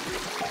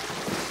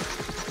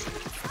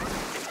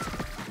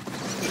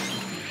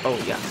 Oh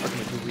yeah,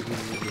 okay,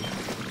 good.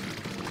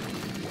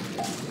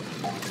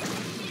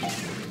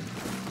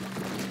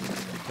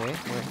 Okay,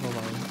 wait, hold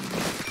on.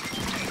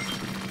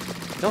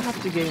 Don't have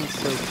to get in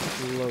so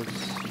close,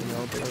 you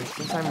know, but like,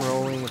 since I'm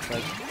rolling, it's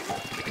like,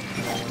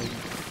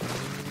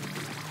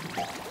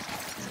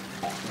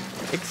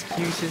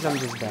 excuses, I'm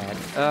just bad.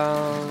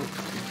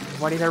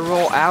 Why did I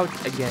roll out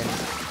again?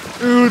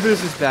 Ooh,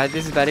 this is bad.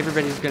 This is bad.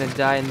 Everybody's gonna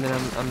die, and then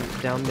I'm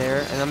down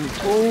there, and I'm.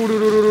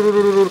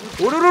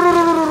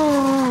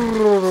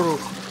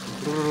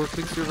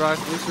 Please survive.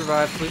 Please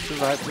survive. Please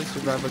survive. Please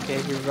survive.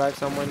 Okay, revive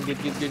someone. Good.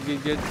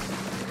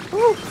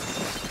 Woo!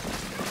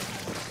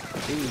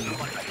 Ooh.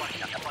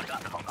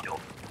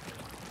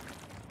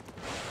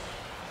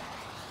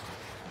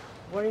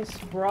 What is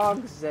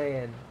Frog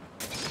saying?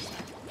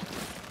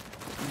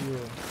 Yeah,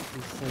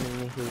 he's sending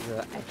me his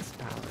X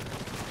power.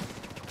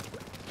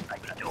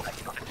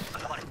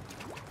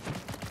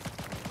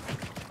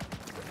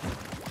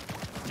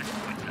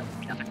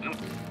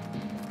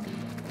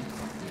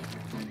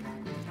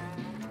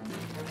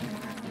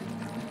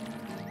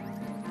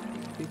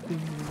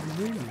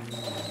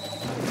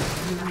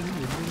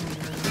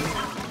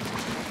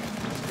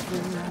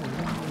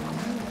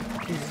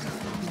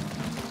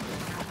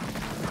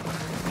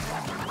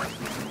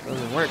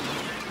 Doesn't work.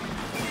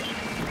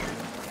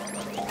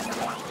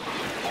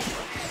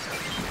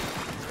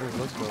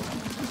 Let's go.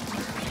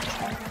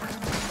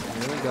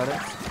 Yeah, we got it.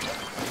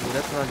 Ooh,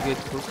 that's not good.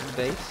 Close to the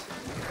base.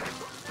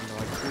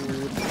 Not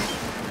good.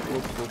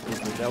 Cool.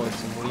 That was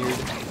some weird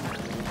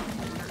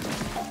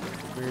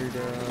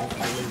collision.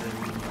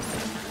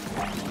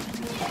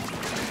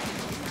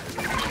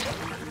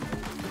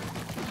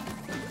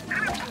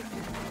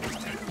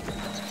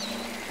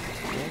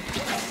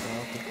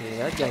 Okay,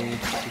 that guy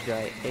needs to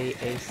die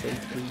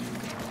ASAP.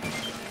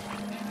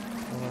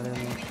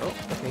 Oh,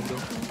 okay,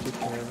 good. Good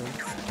care of him.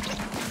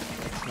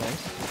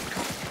 Nice.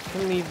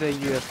 Can leave the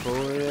UFO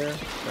over there.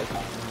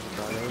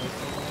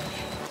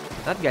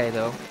 That guy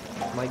though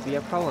might be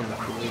a problem if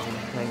we leave him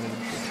hanging.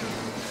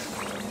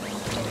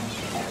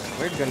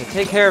 We're gonna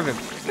take care of him.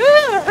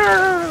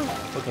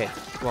 Okay,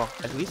 well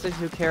at least I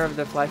took care of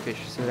the fly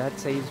fish, so that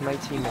saves my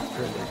team a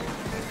further.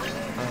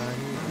 I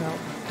need help.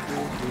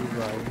 Please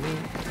revive me.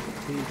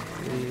 Please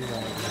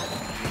revive me.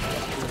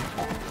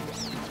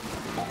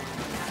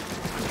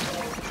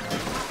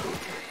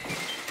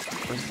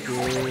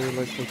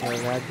 Let's take care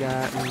of that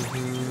guy.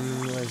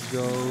 Let's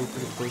go.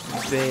 Pretty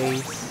close to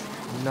base.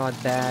 Not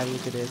bad.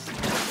 Look at this.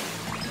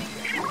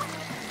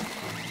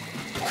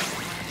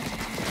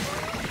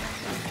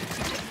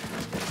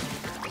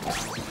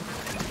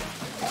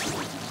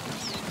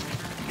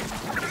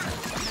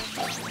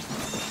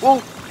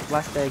 Whoa!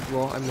 Last egg.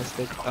 Well, I missed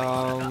it.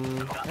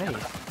 Hey,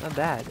 not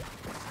bad.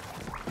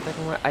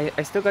 Second one.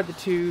 I still got the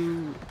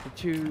two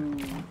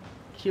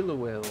killer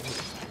whales.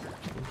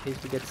 In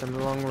case we get some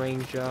long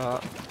range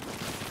ass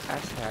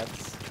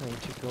hats trying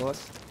to kill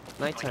us.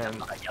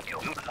 Nighttime.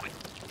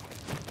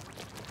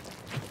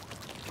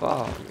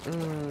 Fog.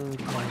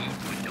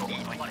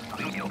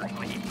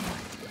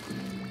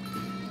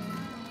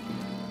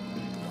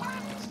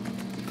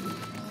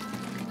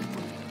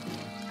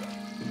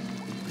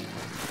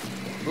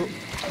 Ooh,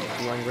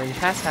 long range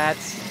ass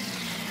hats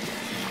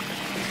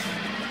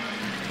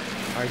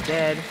are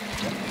dead.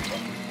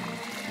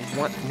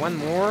 One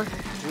more?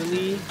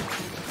 Really?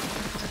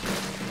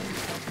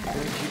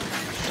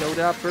 Showed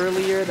up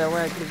earlier, that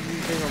way I could have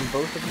used it on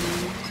both of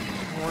you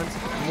once.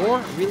 More?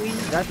 Really?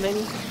 That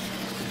many?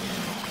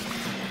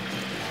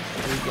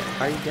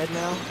 Are you dead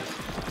now?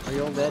 Are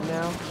you all dead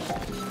now?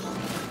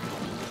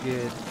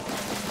 Good.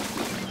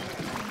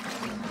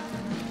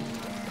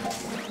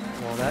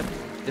 Well, that...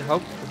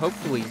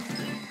 hopefully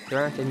there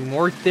aren't any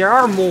more. There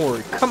are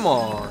more! Come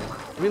on!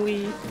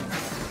 Really?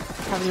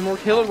 Have any more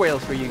killer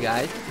whales for you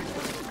guys?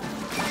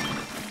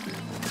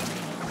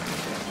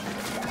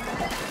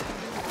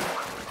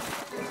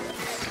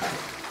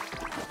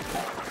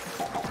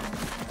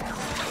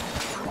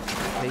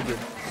 Okay, good.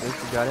 At least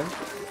we got him.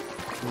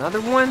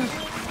 Another one?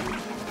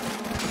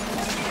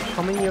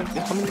 How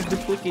many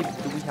duplicates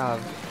do we have?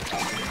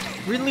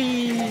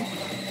 Really?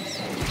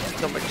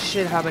 So much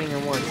shit happening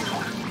at once.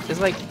 It's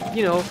like,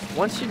 you know,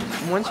 once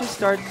you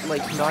start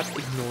like not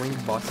ignoring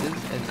bosses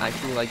and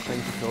actually like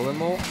trying to kill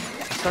them all,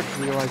 you start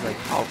to realize like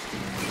how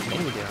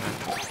many there are.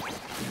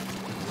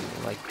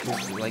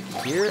 like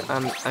here, I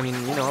mean,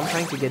 you know, I'm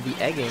trying to get the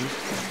egg in,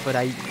 but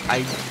I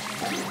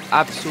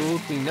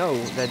absolutely know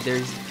that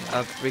there's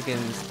a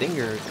freaking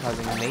stinger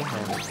causing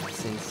mayhem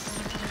since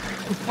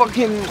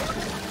fucking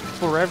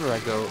forever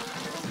ago.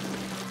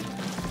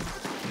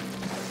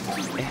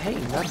 Hey,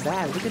 not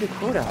bad. Look at the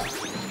quota.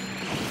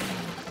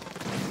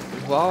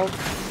 Well,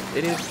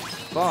 it is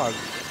fog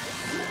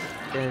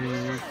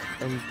and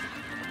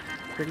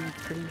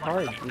pretty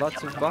hard.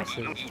 Lots of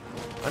bosses.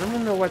 I don't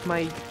even know what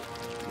my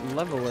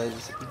level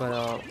is, but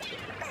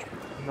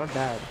not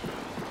bad.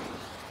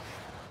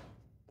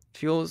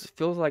 Feels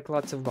like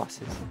lots of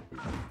bosses,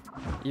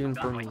 even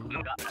for me.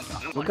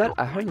 We got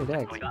 100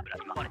 eggs.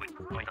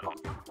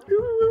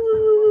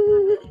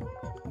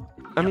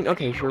 I mean,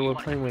 okay, sure, we're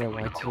playing with a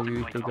white, so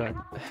they got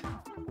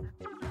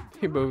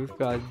they both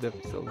got the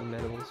silver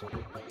medals.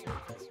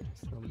 That's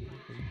just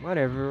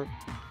whatever.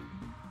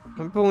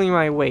 I'm pulling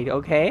my weight,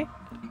 okay?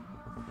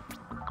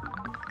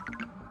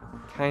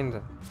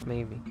 Kinda,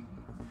 maybe.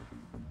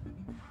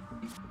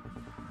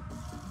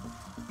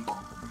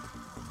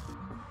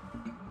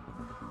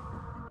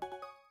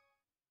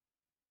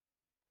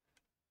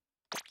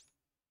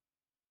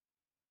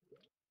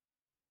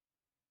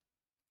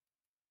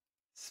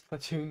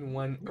 Splatoon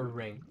 1 or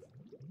ranked.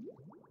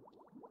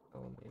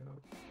 Oh my god.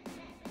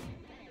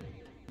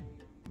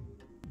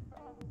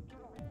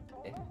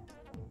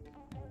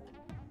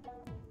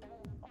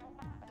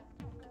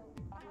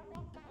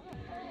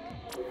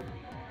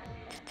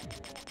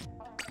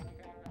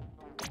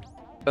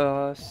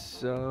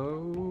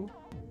 So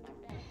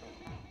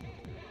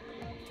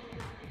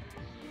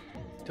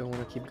don't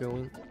want to keep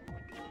going.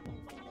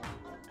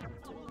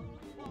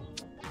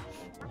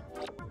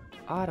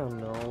 I don't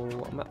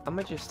know. I'm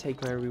gonna just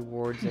take my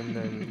rewards and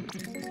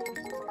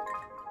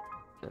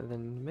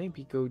then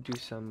maybe go do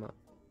some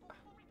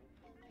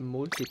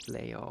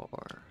multiplayer.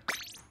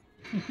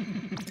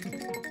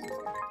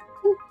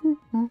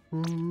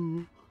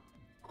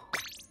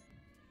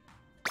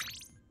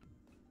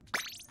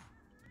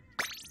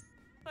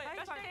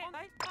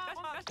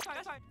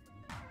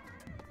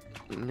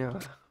 No.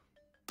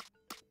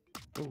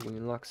 Oh, we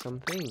unlock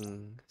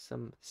something.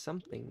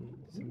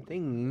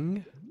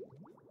 Something.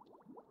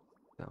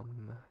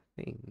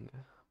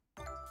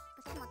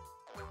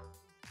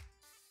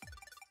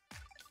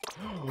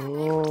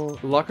 Oh,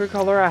 locker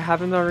color I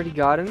haven't already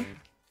gotten.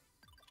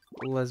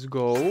 Let's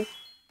go.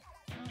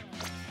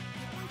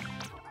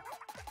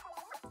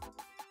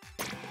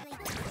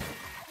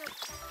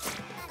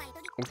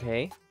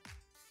 Okay.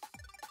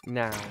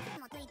 Now,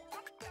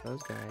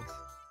 those guys.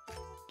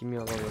 Give me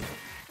all of them.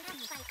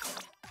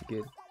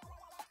 Good.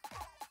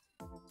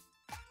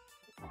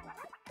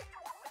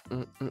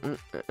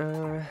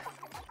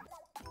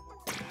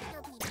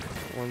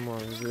 One more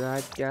of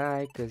that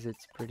guy, because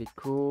it's pretty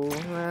cool.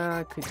 Well,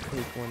 I could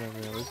take one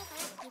of those.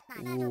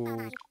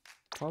 Ooh,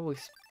 probably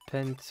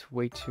spent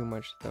way too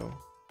much though.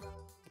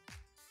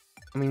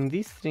 I mean,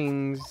 these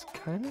things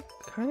kind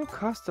of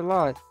cost a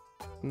lot.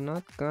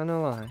 Not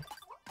gonna lie.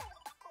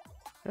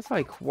 That's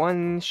like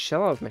one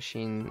shell-out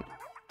machine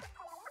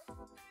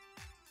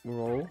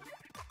roll.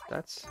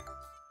 That's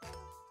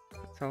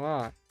a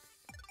lot.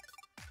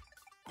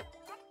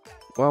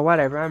 Well,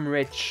 whatever. I'm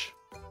rich.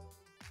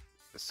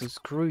 So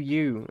screw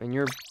you and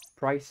your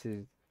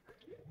prices.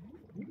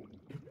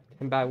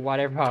 And buy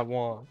whatever I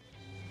want.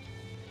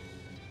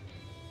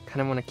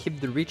 Kind of want to keep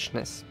the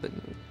richness, but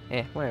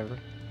whatever.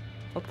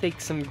 I'll take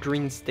some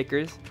green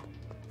stickers.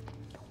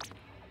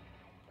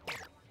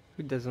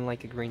 Who doesn't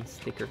like a green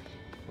sticker?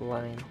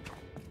 Lime.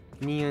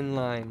 Neon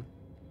lime.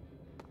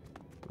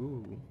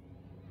 Ooh.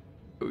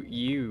 Ooh,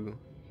 you.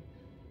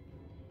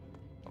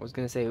 I was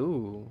gonna say,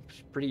 ooh,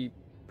 pretty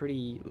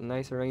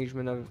nice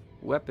arrangement of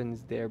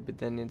weapons there, but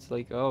then it's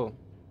like, oh,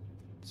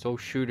 so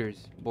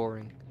shooters,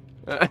 boring.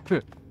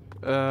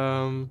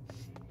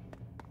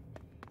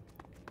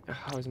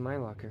 How's my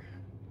locker?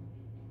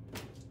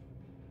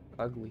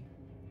 Ugly.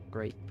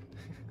 Great.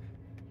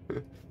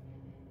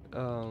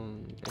 Anyways.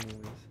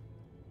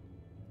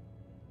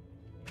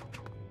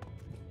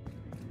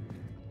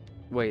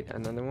 Wait,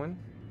 another one?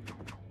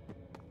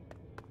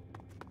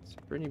 It's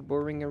a pretty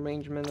boring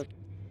arrangement of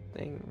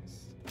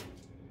things.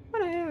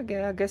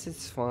 Whatever, I guess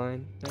it's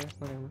fine.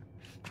 Whatever.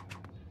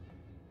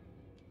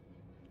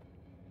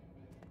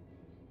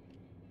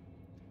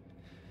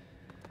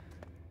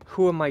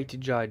 Who am I to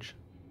judge?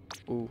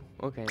 Ooh,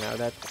 okay, now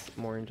that's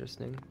more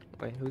interesting.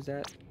 Wait, who's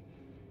that?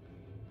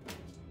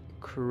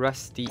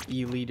 Crusty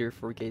E-leader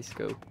for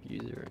K-scope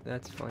user.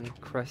 That's fun.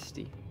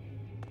 Crusty.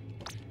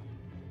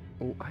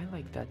 Oh, I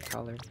like that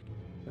color.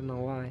 Don't know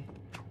why.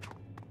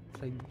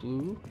 It's like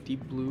blue,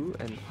 deep blue,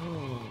 and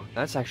oh,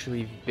 that's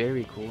actually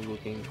very cool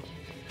looking.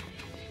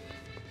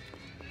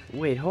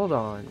 Wait, hold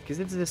on, because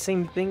it's the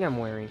same thing I'm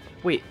wearing.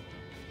 Wait,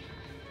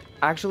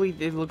 actually,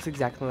 it looks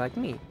exactly like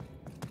me.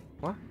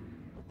 What?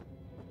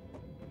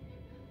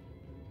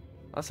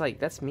 I was like,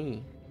 that's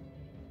me.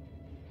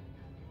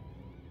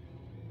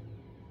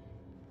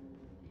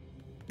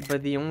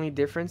 But the only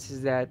difference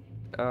is that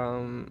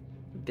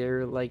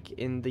they're like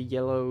in the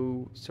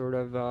yellow sort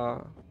of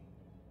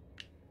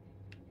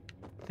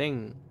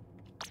thing.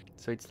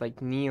 So it's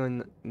like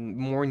neon,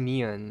 more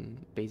neon,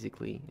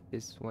 basically,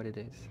 is what it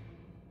is.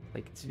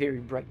 Like, it's very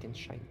bright and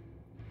shiny.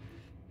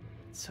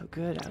 It's so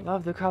good. I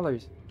love the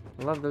colors.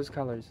 I love those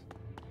colors.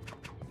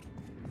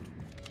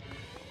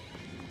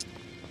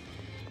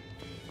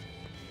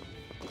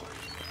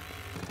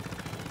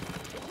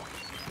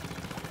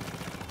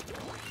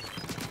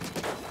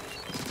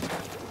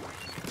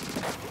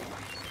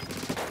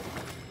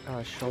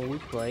 Shall we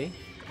play?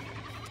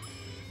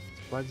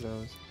 What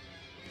zones?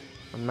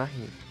 On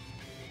Mahi.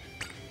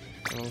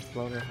 On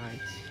Slaughter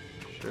Heights.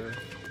 Sure.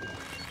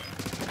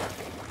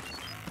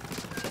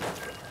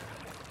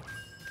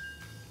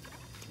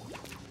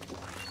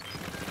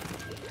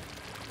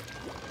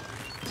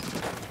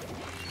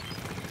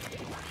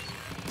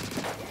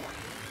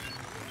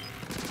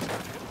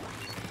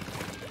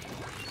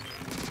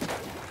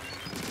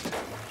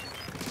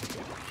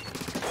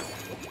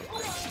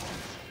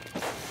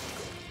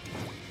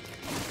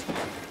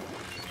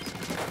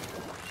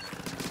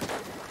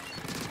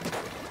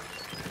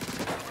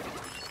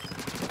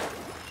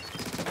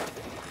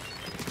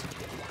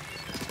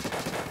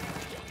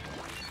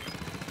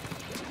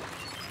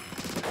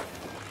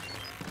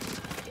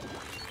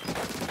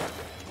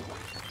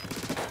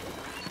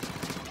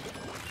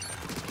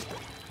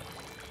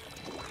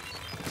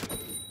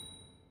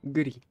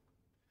 Goody.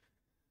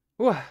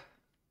 Whoa.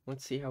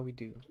 Let's see how we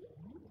do.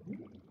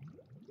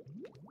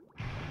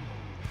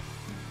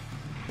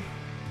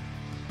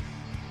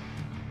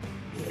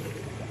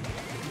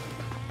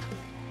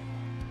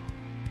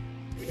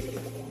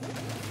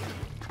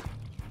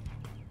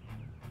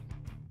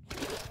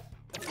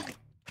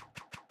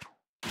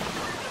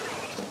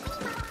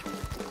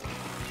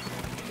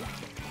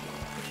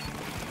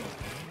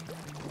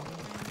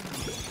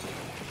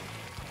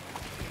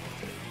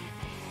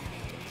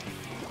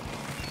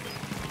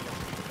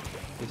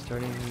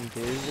 Starting in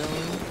their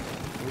zone.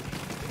 Oop,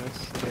 that's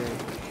scary.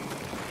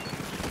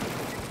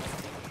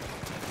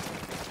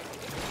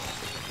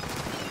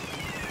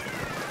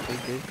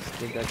 Take this,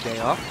 get that guy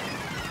off.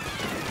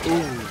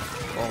 Ooh!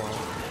 Oh.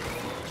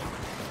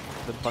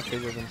 The bucket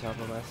was on top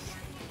of us.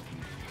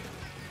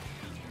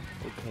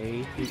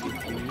 Okay,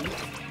 3v3.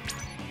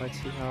 Let's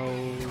see how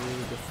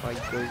the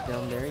fight goes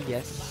down there.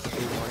 Yes,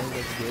 they won it,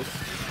 that's good.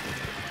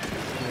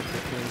 Sniper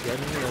can't get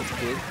me, that's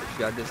good.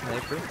 Got the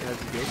sniper,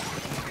 that's good.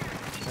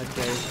 That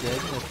guy is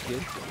dead, that's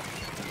good.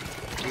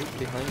 Good,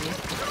 behind me,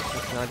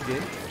 that's not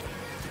good.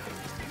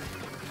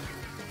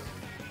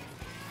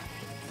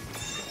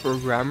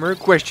 Programmer?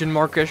 Question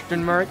mark,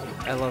 question mark?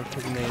 I love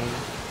his name.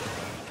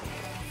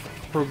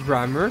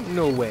 Programmer?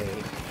 No way.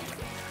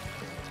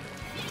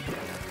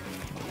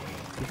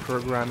 To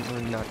program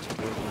or not to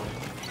program?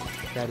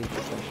 That is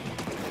the question.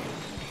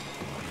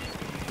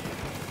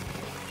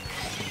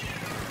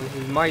 This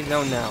is my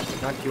zone now,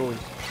 not yours.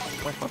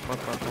 Fuck. Fuck.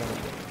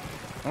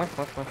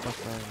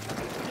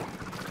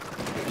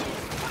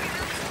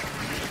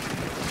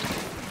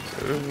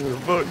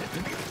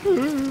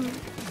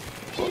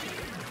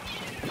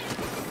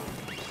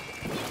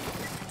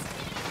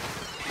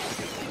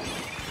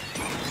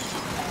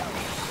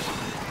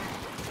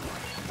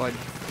 What?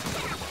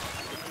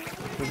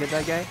 Can we get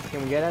that guy? Can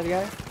we get that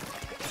guy?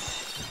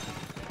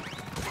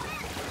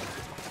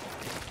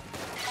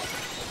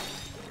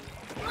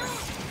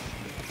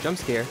 Jump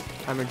scare.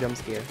 Timer jump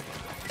scare.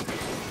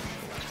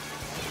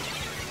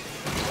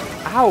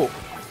 Ow!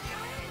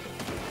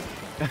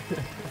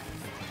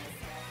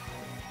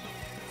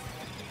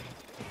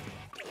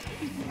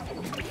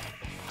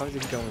 How's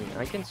it going?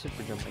 I can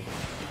super jump, I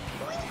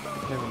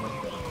guess. Never mind.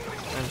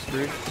 I'm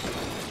screwed.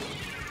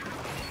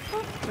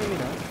 Oh, maybe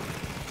not.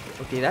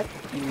 Okay, that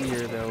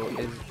meteor though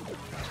is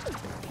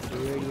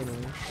very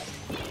annoying.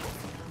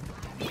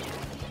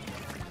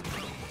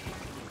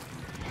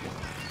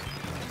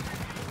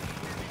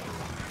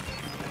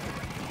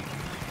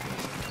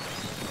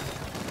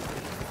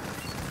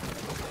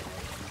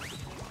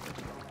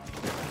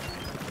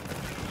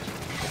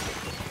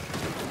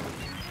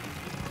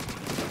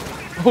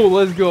 Oh,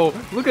 let's go.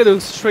 Look at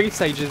those traits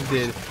I just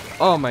did.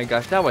 Oh my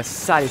gosh, that was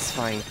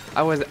satisfying.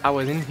 I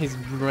was in his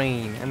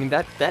brain. I mean,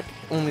 that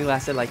only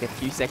lasted like a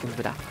few seconds,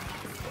 but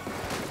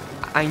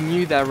I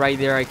knew that right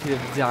there I could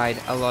have died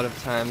a lot of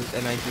times,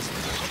 and I just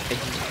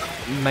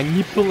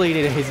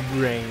manipulated his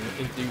brain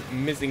into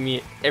missing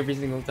me every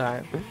single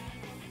time.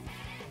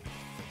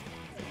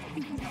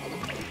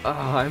 Oh,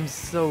 I'm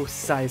so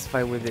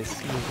satisfied with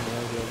this.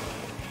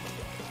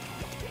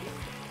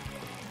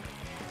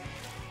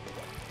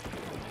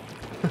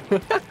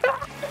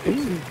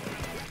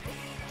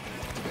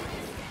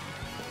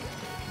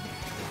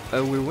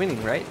 We're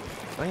winning, right?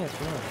 Oh yes,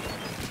 we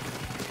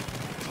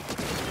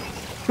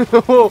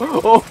are.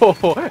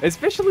 Oh,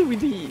 especially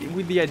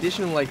with the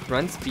additional like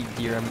run speed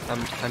gear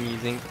I'm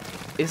using,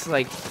 it's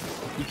like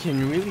you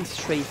can really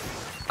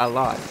strafe a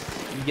lot.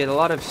 You get a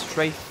lot of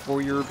strafe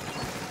for your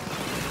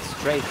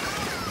strafe.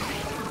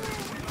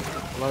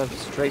 A lot of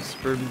strafes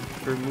per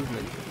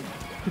movement.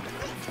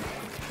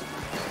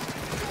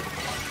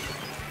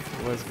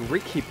 It was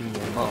great keeping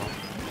them off.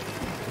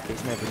 Okay,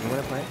 sniper, you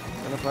wanna play?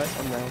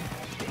 I'm down.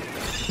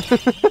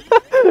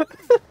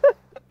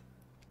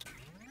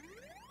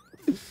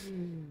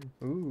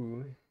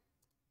 Ooh.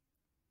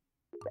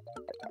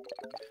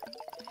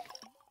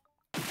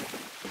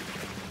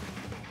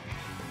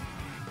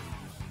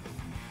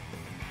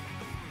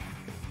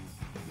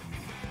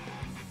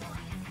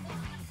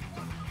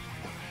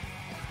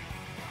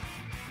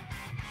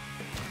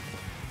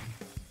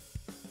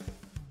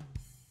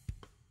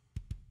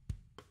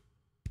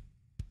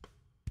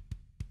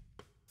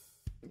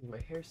 Is my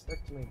hair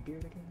stuck to my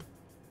beard again?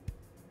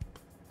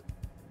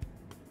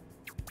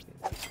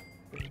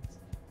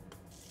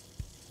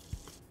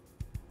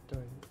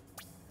 Darn.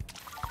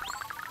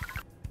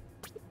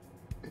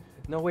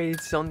 No, wait,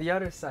 it's on the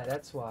other side,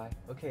 that's why.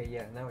 Okay,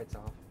 yeah, now it's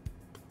off.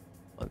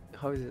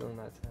 How is it on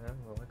that side? I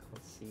don't know, I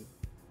can't see.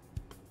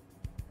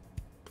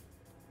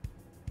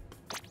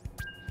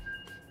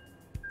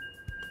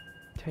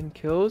 $10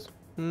 kills?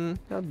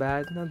 Not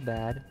bad, not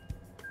bad.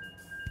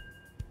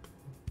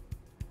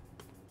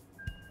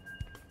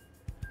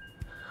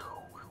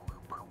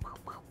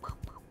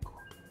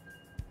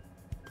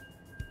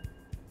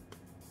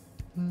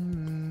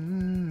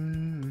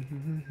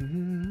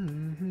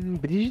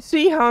 But did you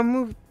see how I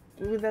moved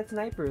with that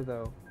sniper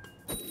though?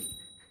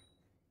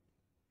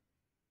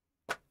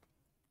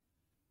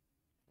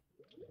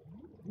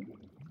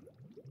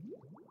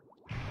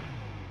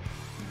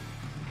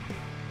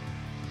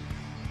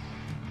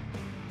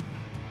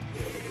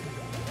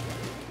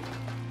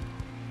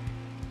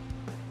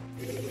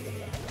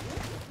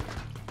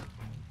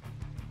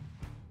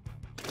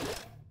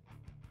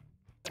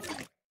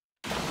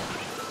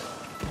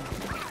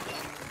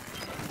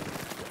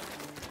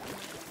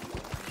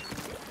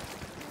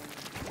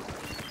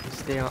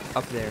 Stay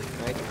up there,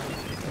 right?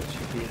 That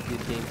should be a good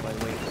gameplay.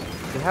 Wait,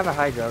 they have a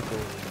Hydra,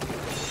 okay.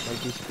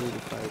 Might be screwed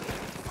if I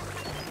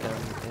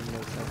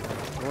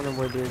I wonder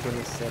where they're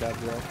gonna set up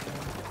though.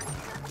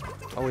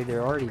 Oh wait,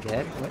 they're already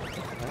dead? What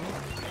the hell?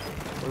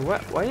 Wait,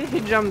 what? Why did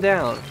he jump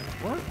down?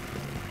 What?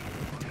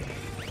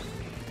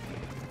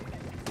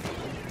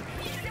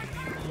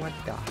 What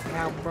the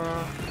hell, bro?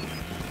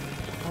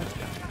 What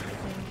the hell?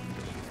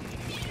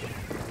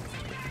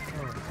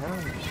 Oh,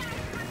 hell.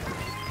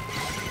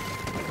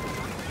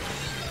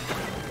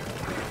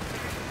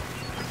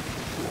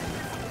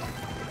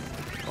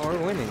 Oh,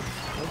 we're winning.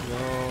 Let's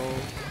go.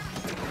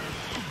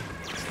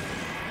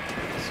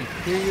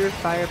 Superior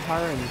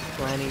firepower and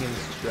planning and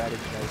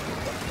strategizing.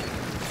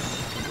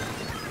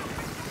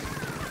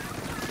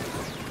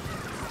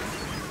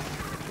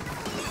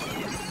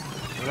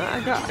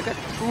 I got.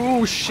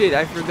 Oh shit!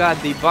 I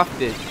forgot they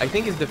buffed it. I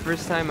think it's the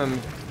first time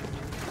I'm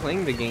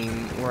playing the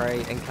game where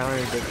I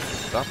encountered the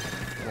buff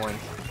one,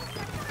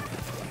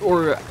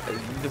 or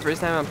the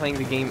first time I'm playing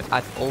the game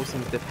at all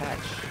since the patch.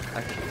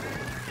 Actually.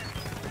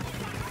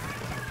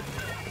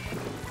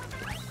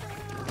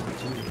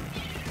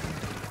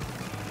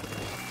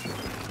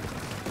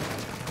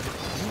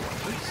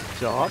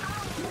 Stop.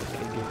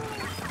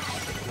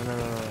 No.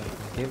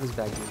 Give us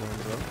back your gun,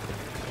 bro.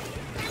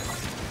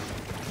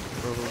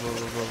 Bro.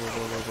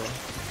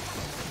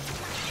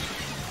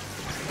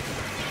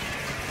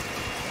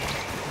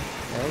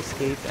 I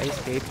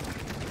escaped.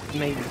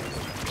 Maybe.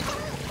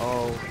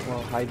 Oh,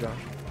 well, Hydra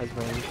has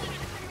range.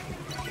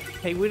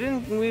 Hey,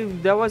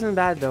 that wasn't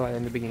bad though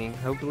in the beginning.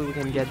 Hopefully we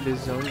can get this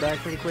zone back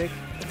pretty quick.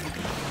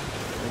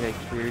 Okay,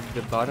 cleared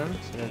the bottom,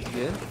 so that's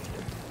good.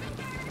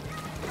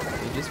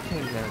 Okay, just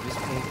pink now, just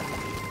pink.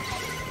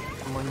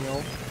 Come on,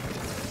 yo.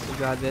 We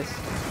got this.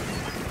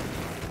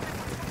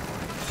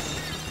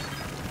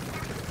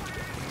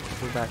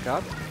 Go back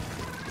up.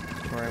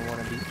 Where I want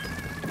to be.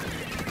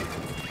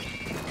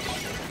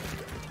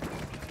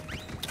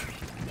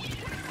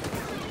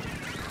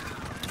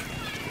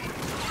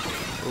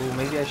 Oh,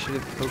 maybe I should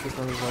have focused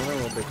on the zone a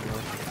little bit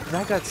more. But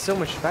I got so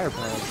much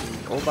firepower,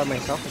 all by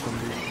myself I can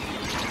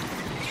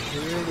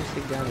do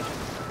realistic damage.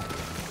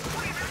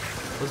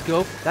 Let's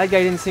go. That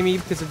guy didn't see me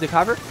because of the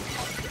cover.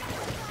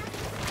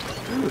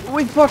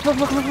 Wait, fuck.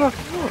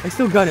 I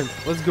still got him.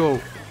 Let's go.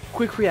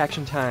 Quick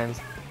reaction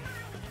times.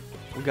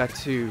 We got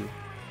 2.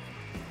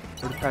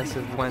 For the price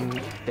of 1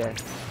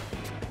 death.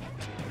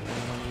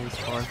 And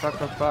 1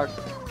 respawn. Fuck.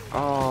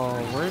 Oh,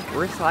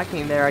 we're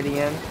slacking there at the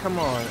end. Come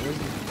on.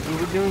 We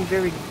were doing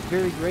very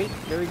great.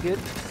 Very good.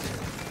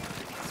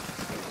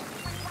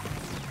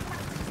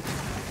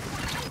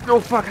 Oh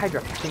fuck,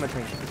 Hydra. Too much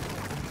range.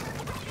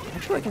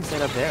 Actually, I can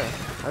set up there.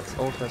 That's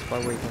Olkris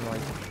spot where you can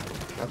like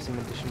have some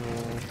additional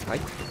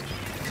height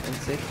and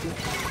safety.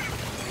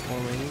 More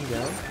raining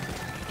down.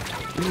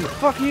 Ooh,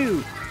 fuck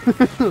you!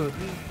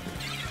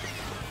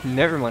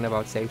 Never mind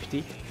about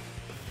safety.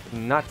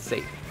 Not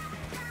safe.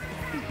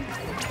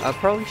 I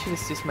probably should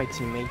assist my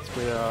teammates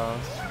with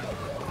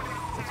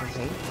some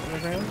paint on the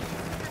ground.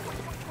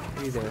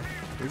 Are you there?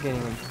 You're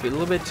getting a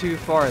little bit too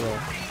far though.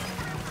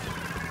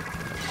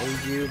 Aid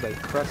you by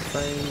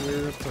crossfiring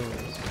your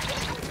opponents.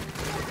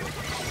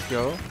 Let's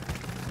go.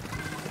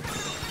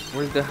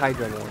 Where's the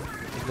Hydra more?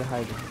 Where's the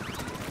Hydra?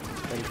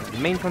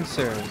 Main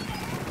concern.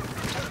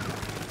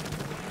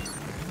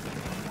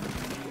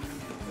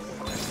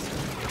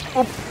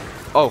 Oh!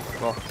 Oh,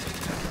 well.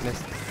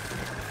 missed.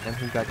 And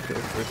he got killed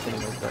first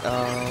anyway, but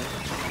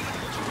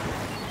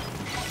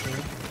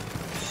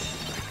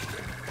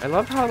I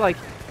love how, like,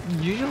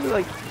 usually,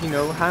 like, you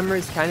know, hammer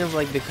is kind of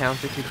like the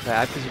counter to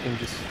crab, because you can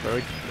just throw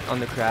it on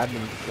the crab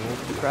and kill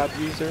the crab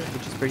user,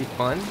 which is pretty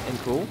fun and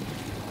cool.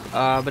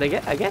 But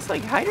I guess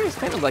like Hydra is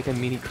kind of like a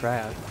mini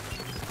crab,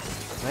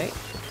 right?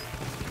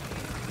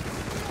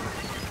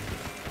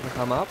 Wanna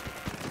come up?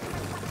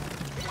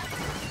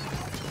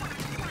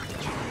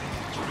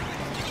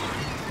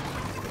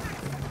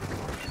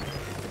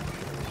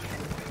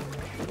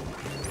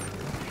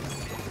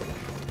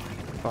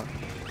 Fuck.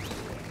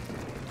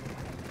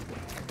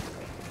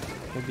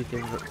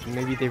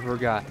 Maybe they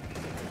forgot.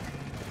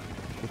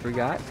 They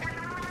forgot? I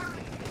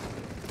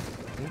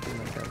think they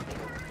might have.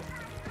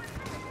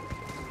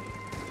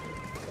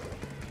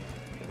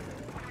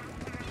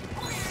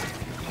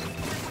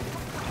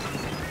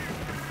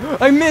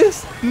 I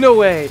missed! No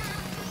way!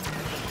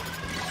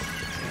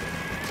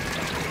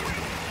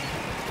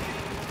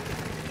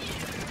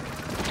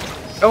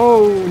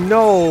 Oh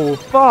no!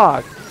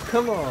 Fuck!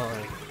 Come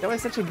on! That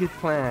was such a good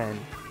plan.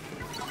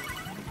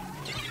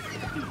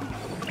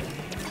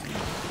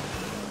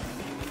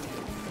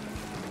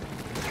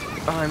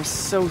 Oh, I'm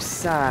so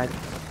sad.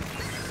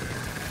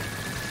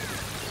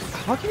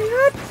 How can you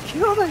not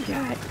kill that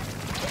guy?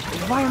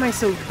 Why am I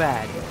so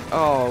bad?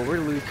 Oh, we're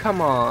losing.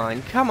 Come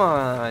on, come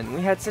on.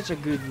 We had such a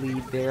good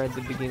lead there at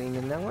the beginning,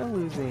 and now we're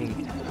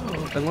losing.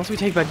 Unless we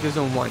take back the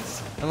zone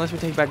once. Unless we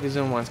take back the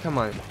zone once. Come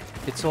on.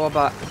 It's all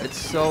about.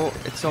 It's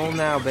all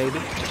now, baby.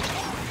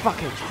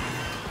 Fuck it.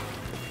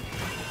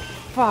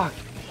 Fuck.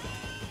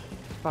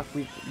 Fuck.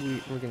 We're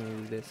gonna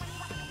lose this.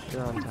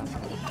 They're on top.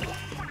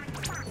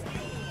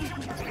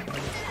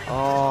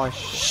 Oh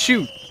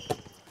shoot.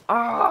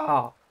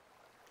 Ah.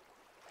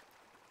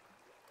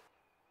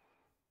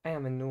 I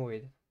am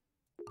annoyed.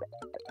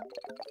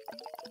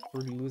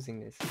 We're losing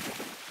this.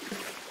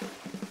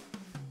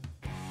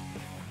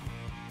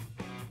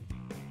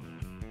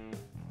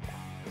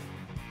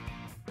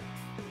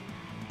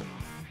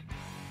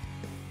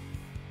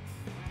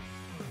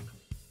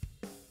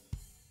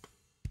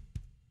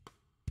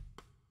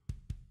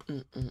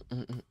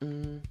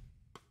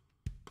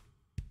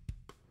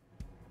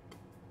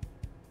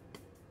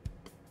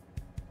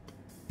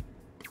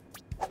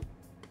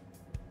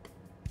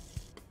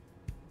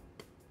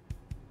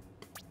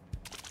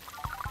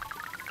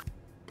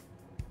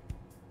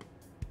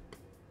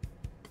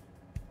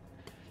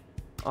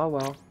 Oh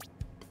well,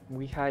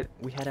 we had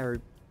our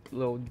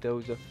little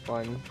dose of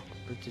fun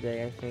for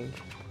today, I think.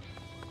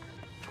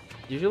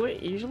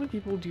 Usually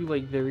people do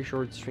like very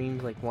short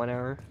streams, like 1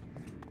 hour,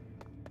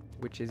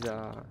 which is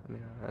I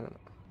mean, I don't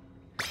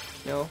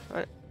know.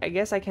 No, I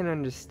guess I can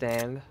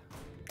understand.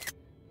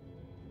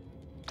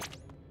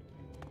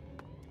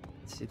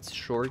 It's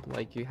short,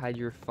 like you had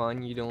your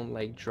fun, you don't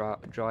like draw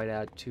it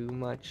out too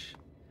much,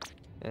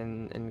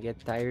 and get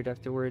tired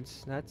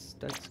afterwards. That's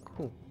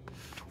cool.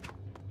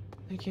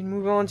 I can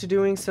move on to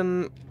doing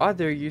some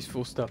other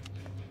useful stuff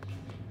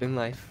in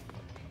life.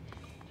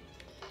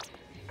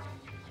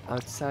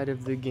 Outside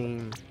of the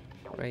game,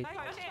 right?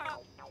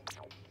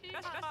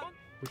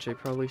 Which I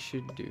probably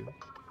should do.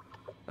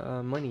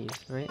 Monies,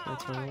 right?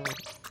 That's what I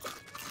want.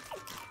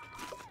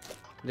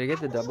 Did I get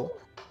the double?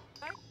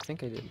 I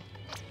think I did.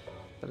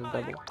 Got a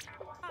double.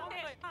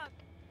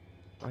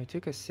 Oh, I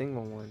took a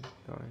single one.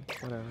 Darn,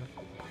 whatever.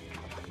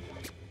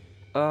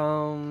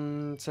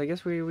 So I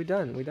guess we're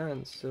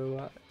done.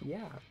 So,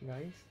 yeah,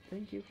 guys,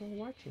 thank you for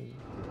watching.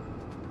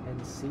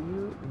 And see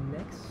you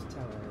next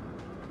time.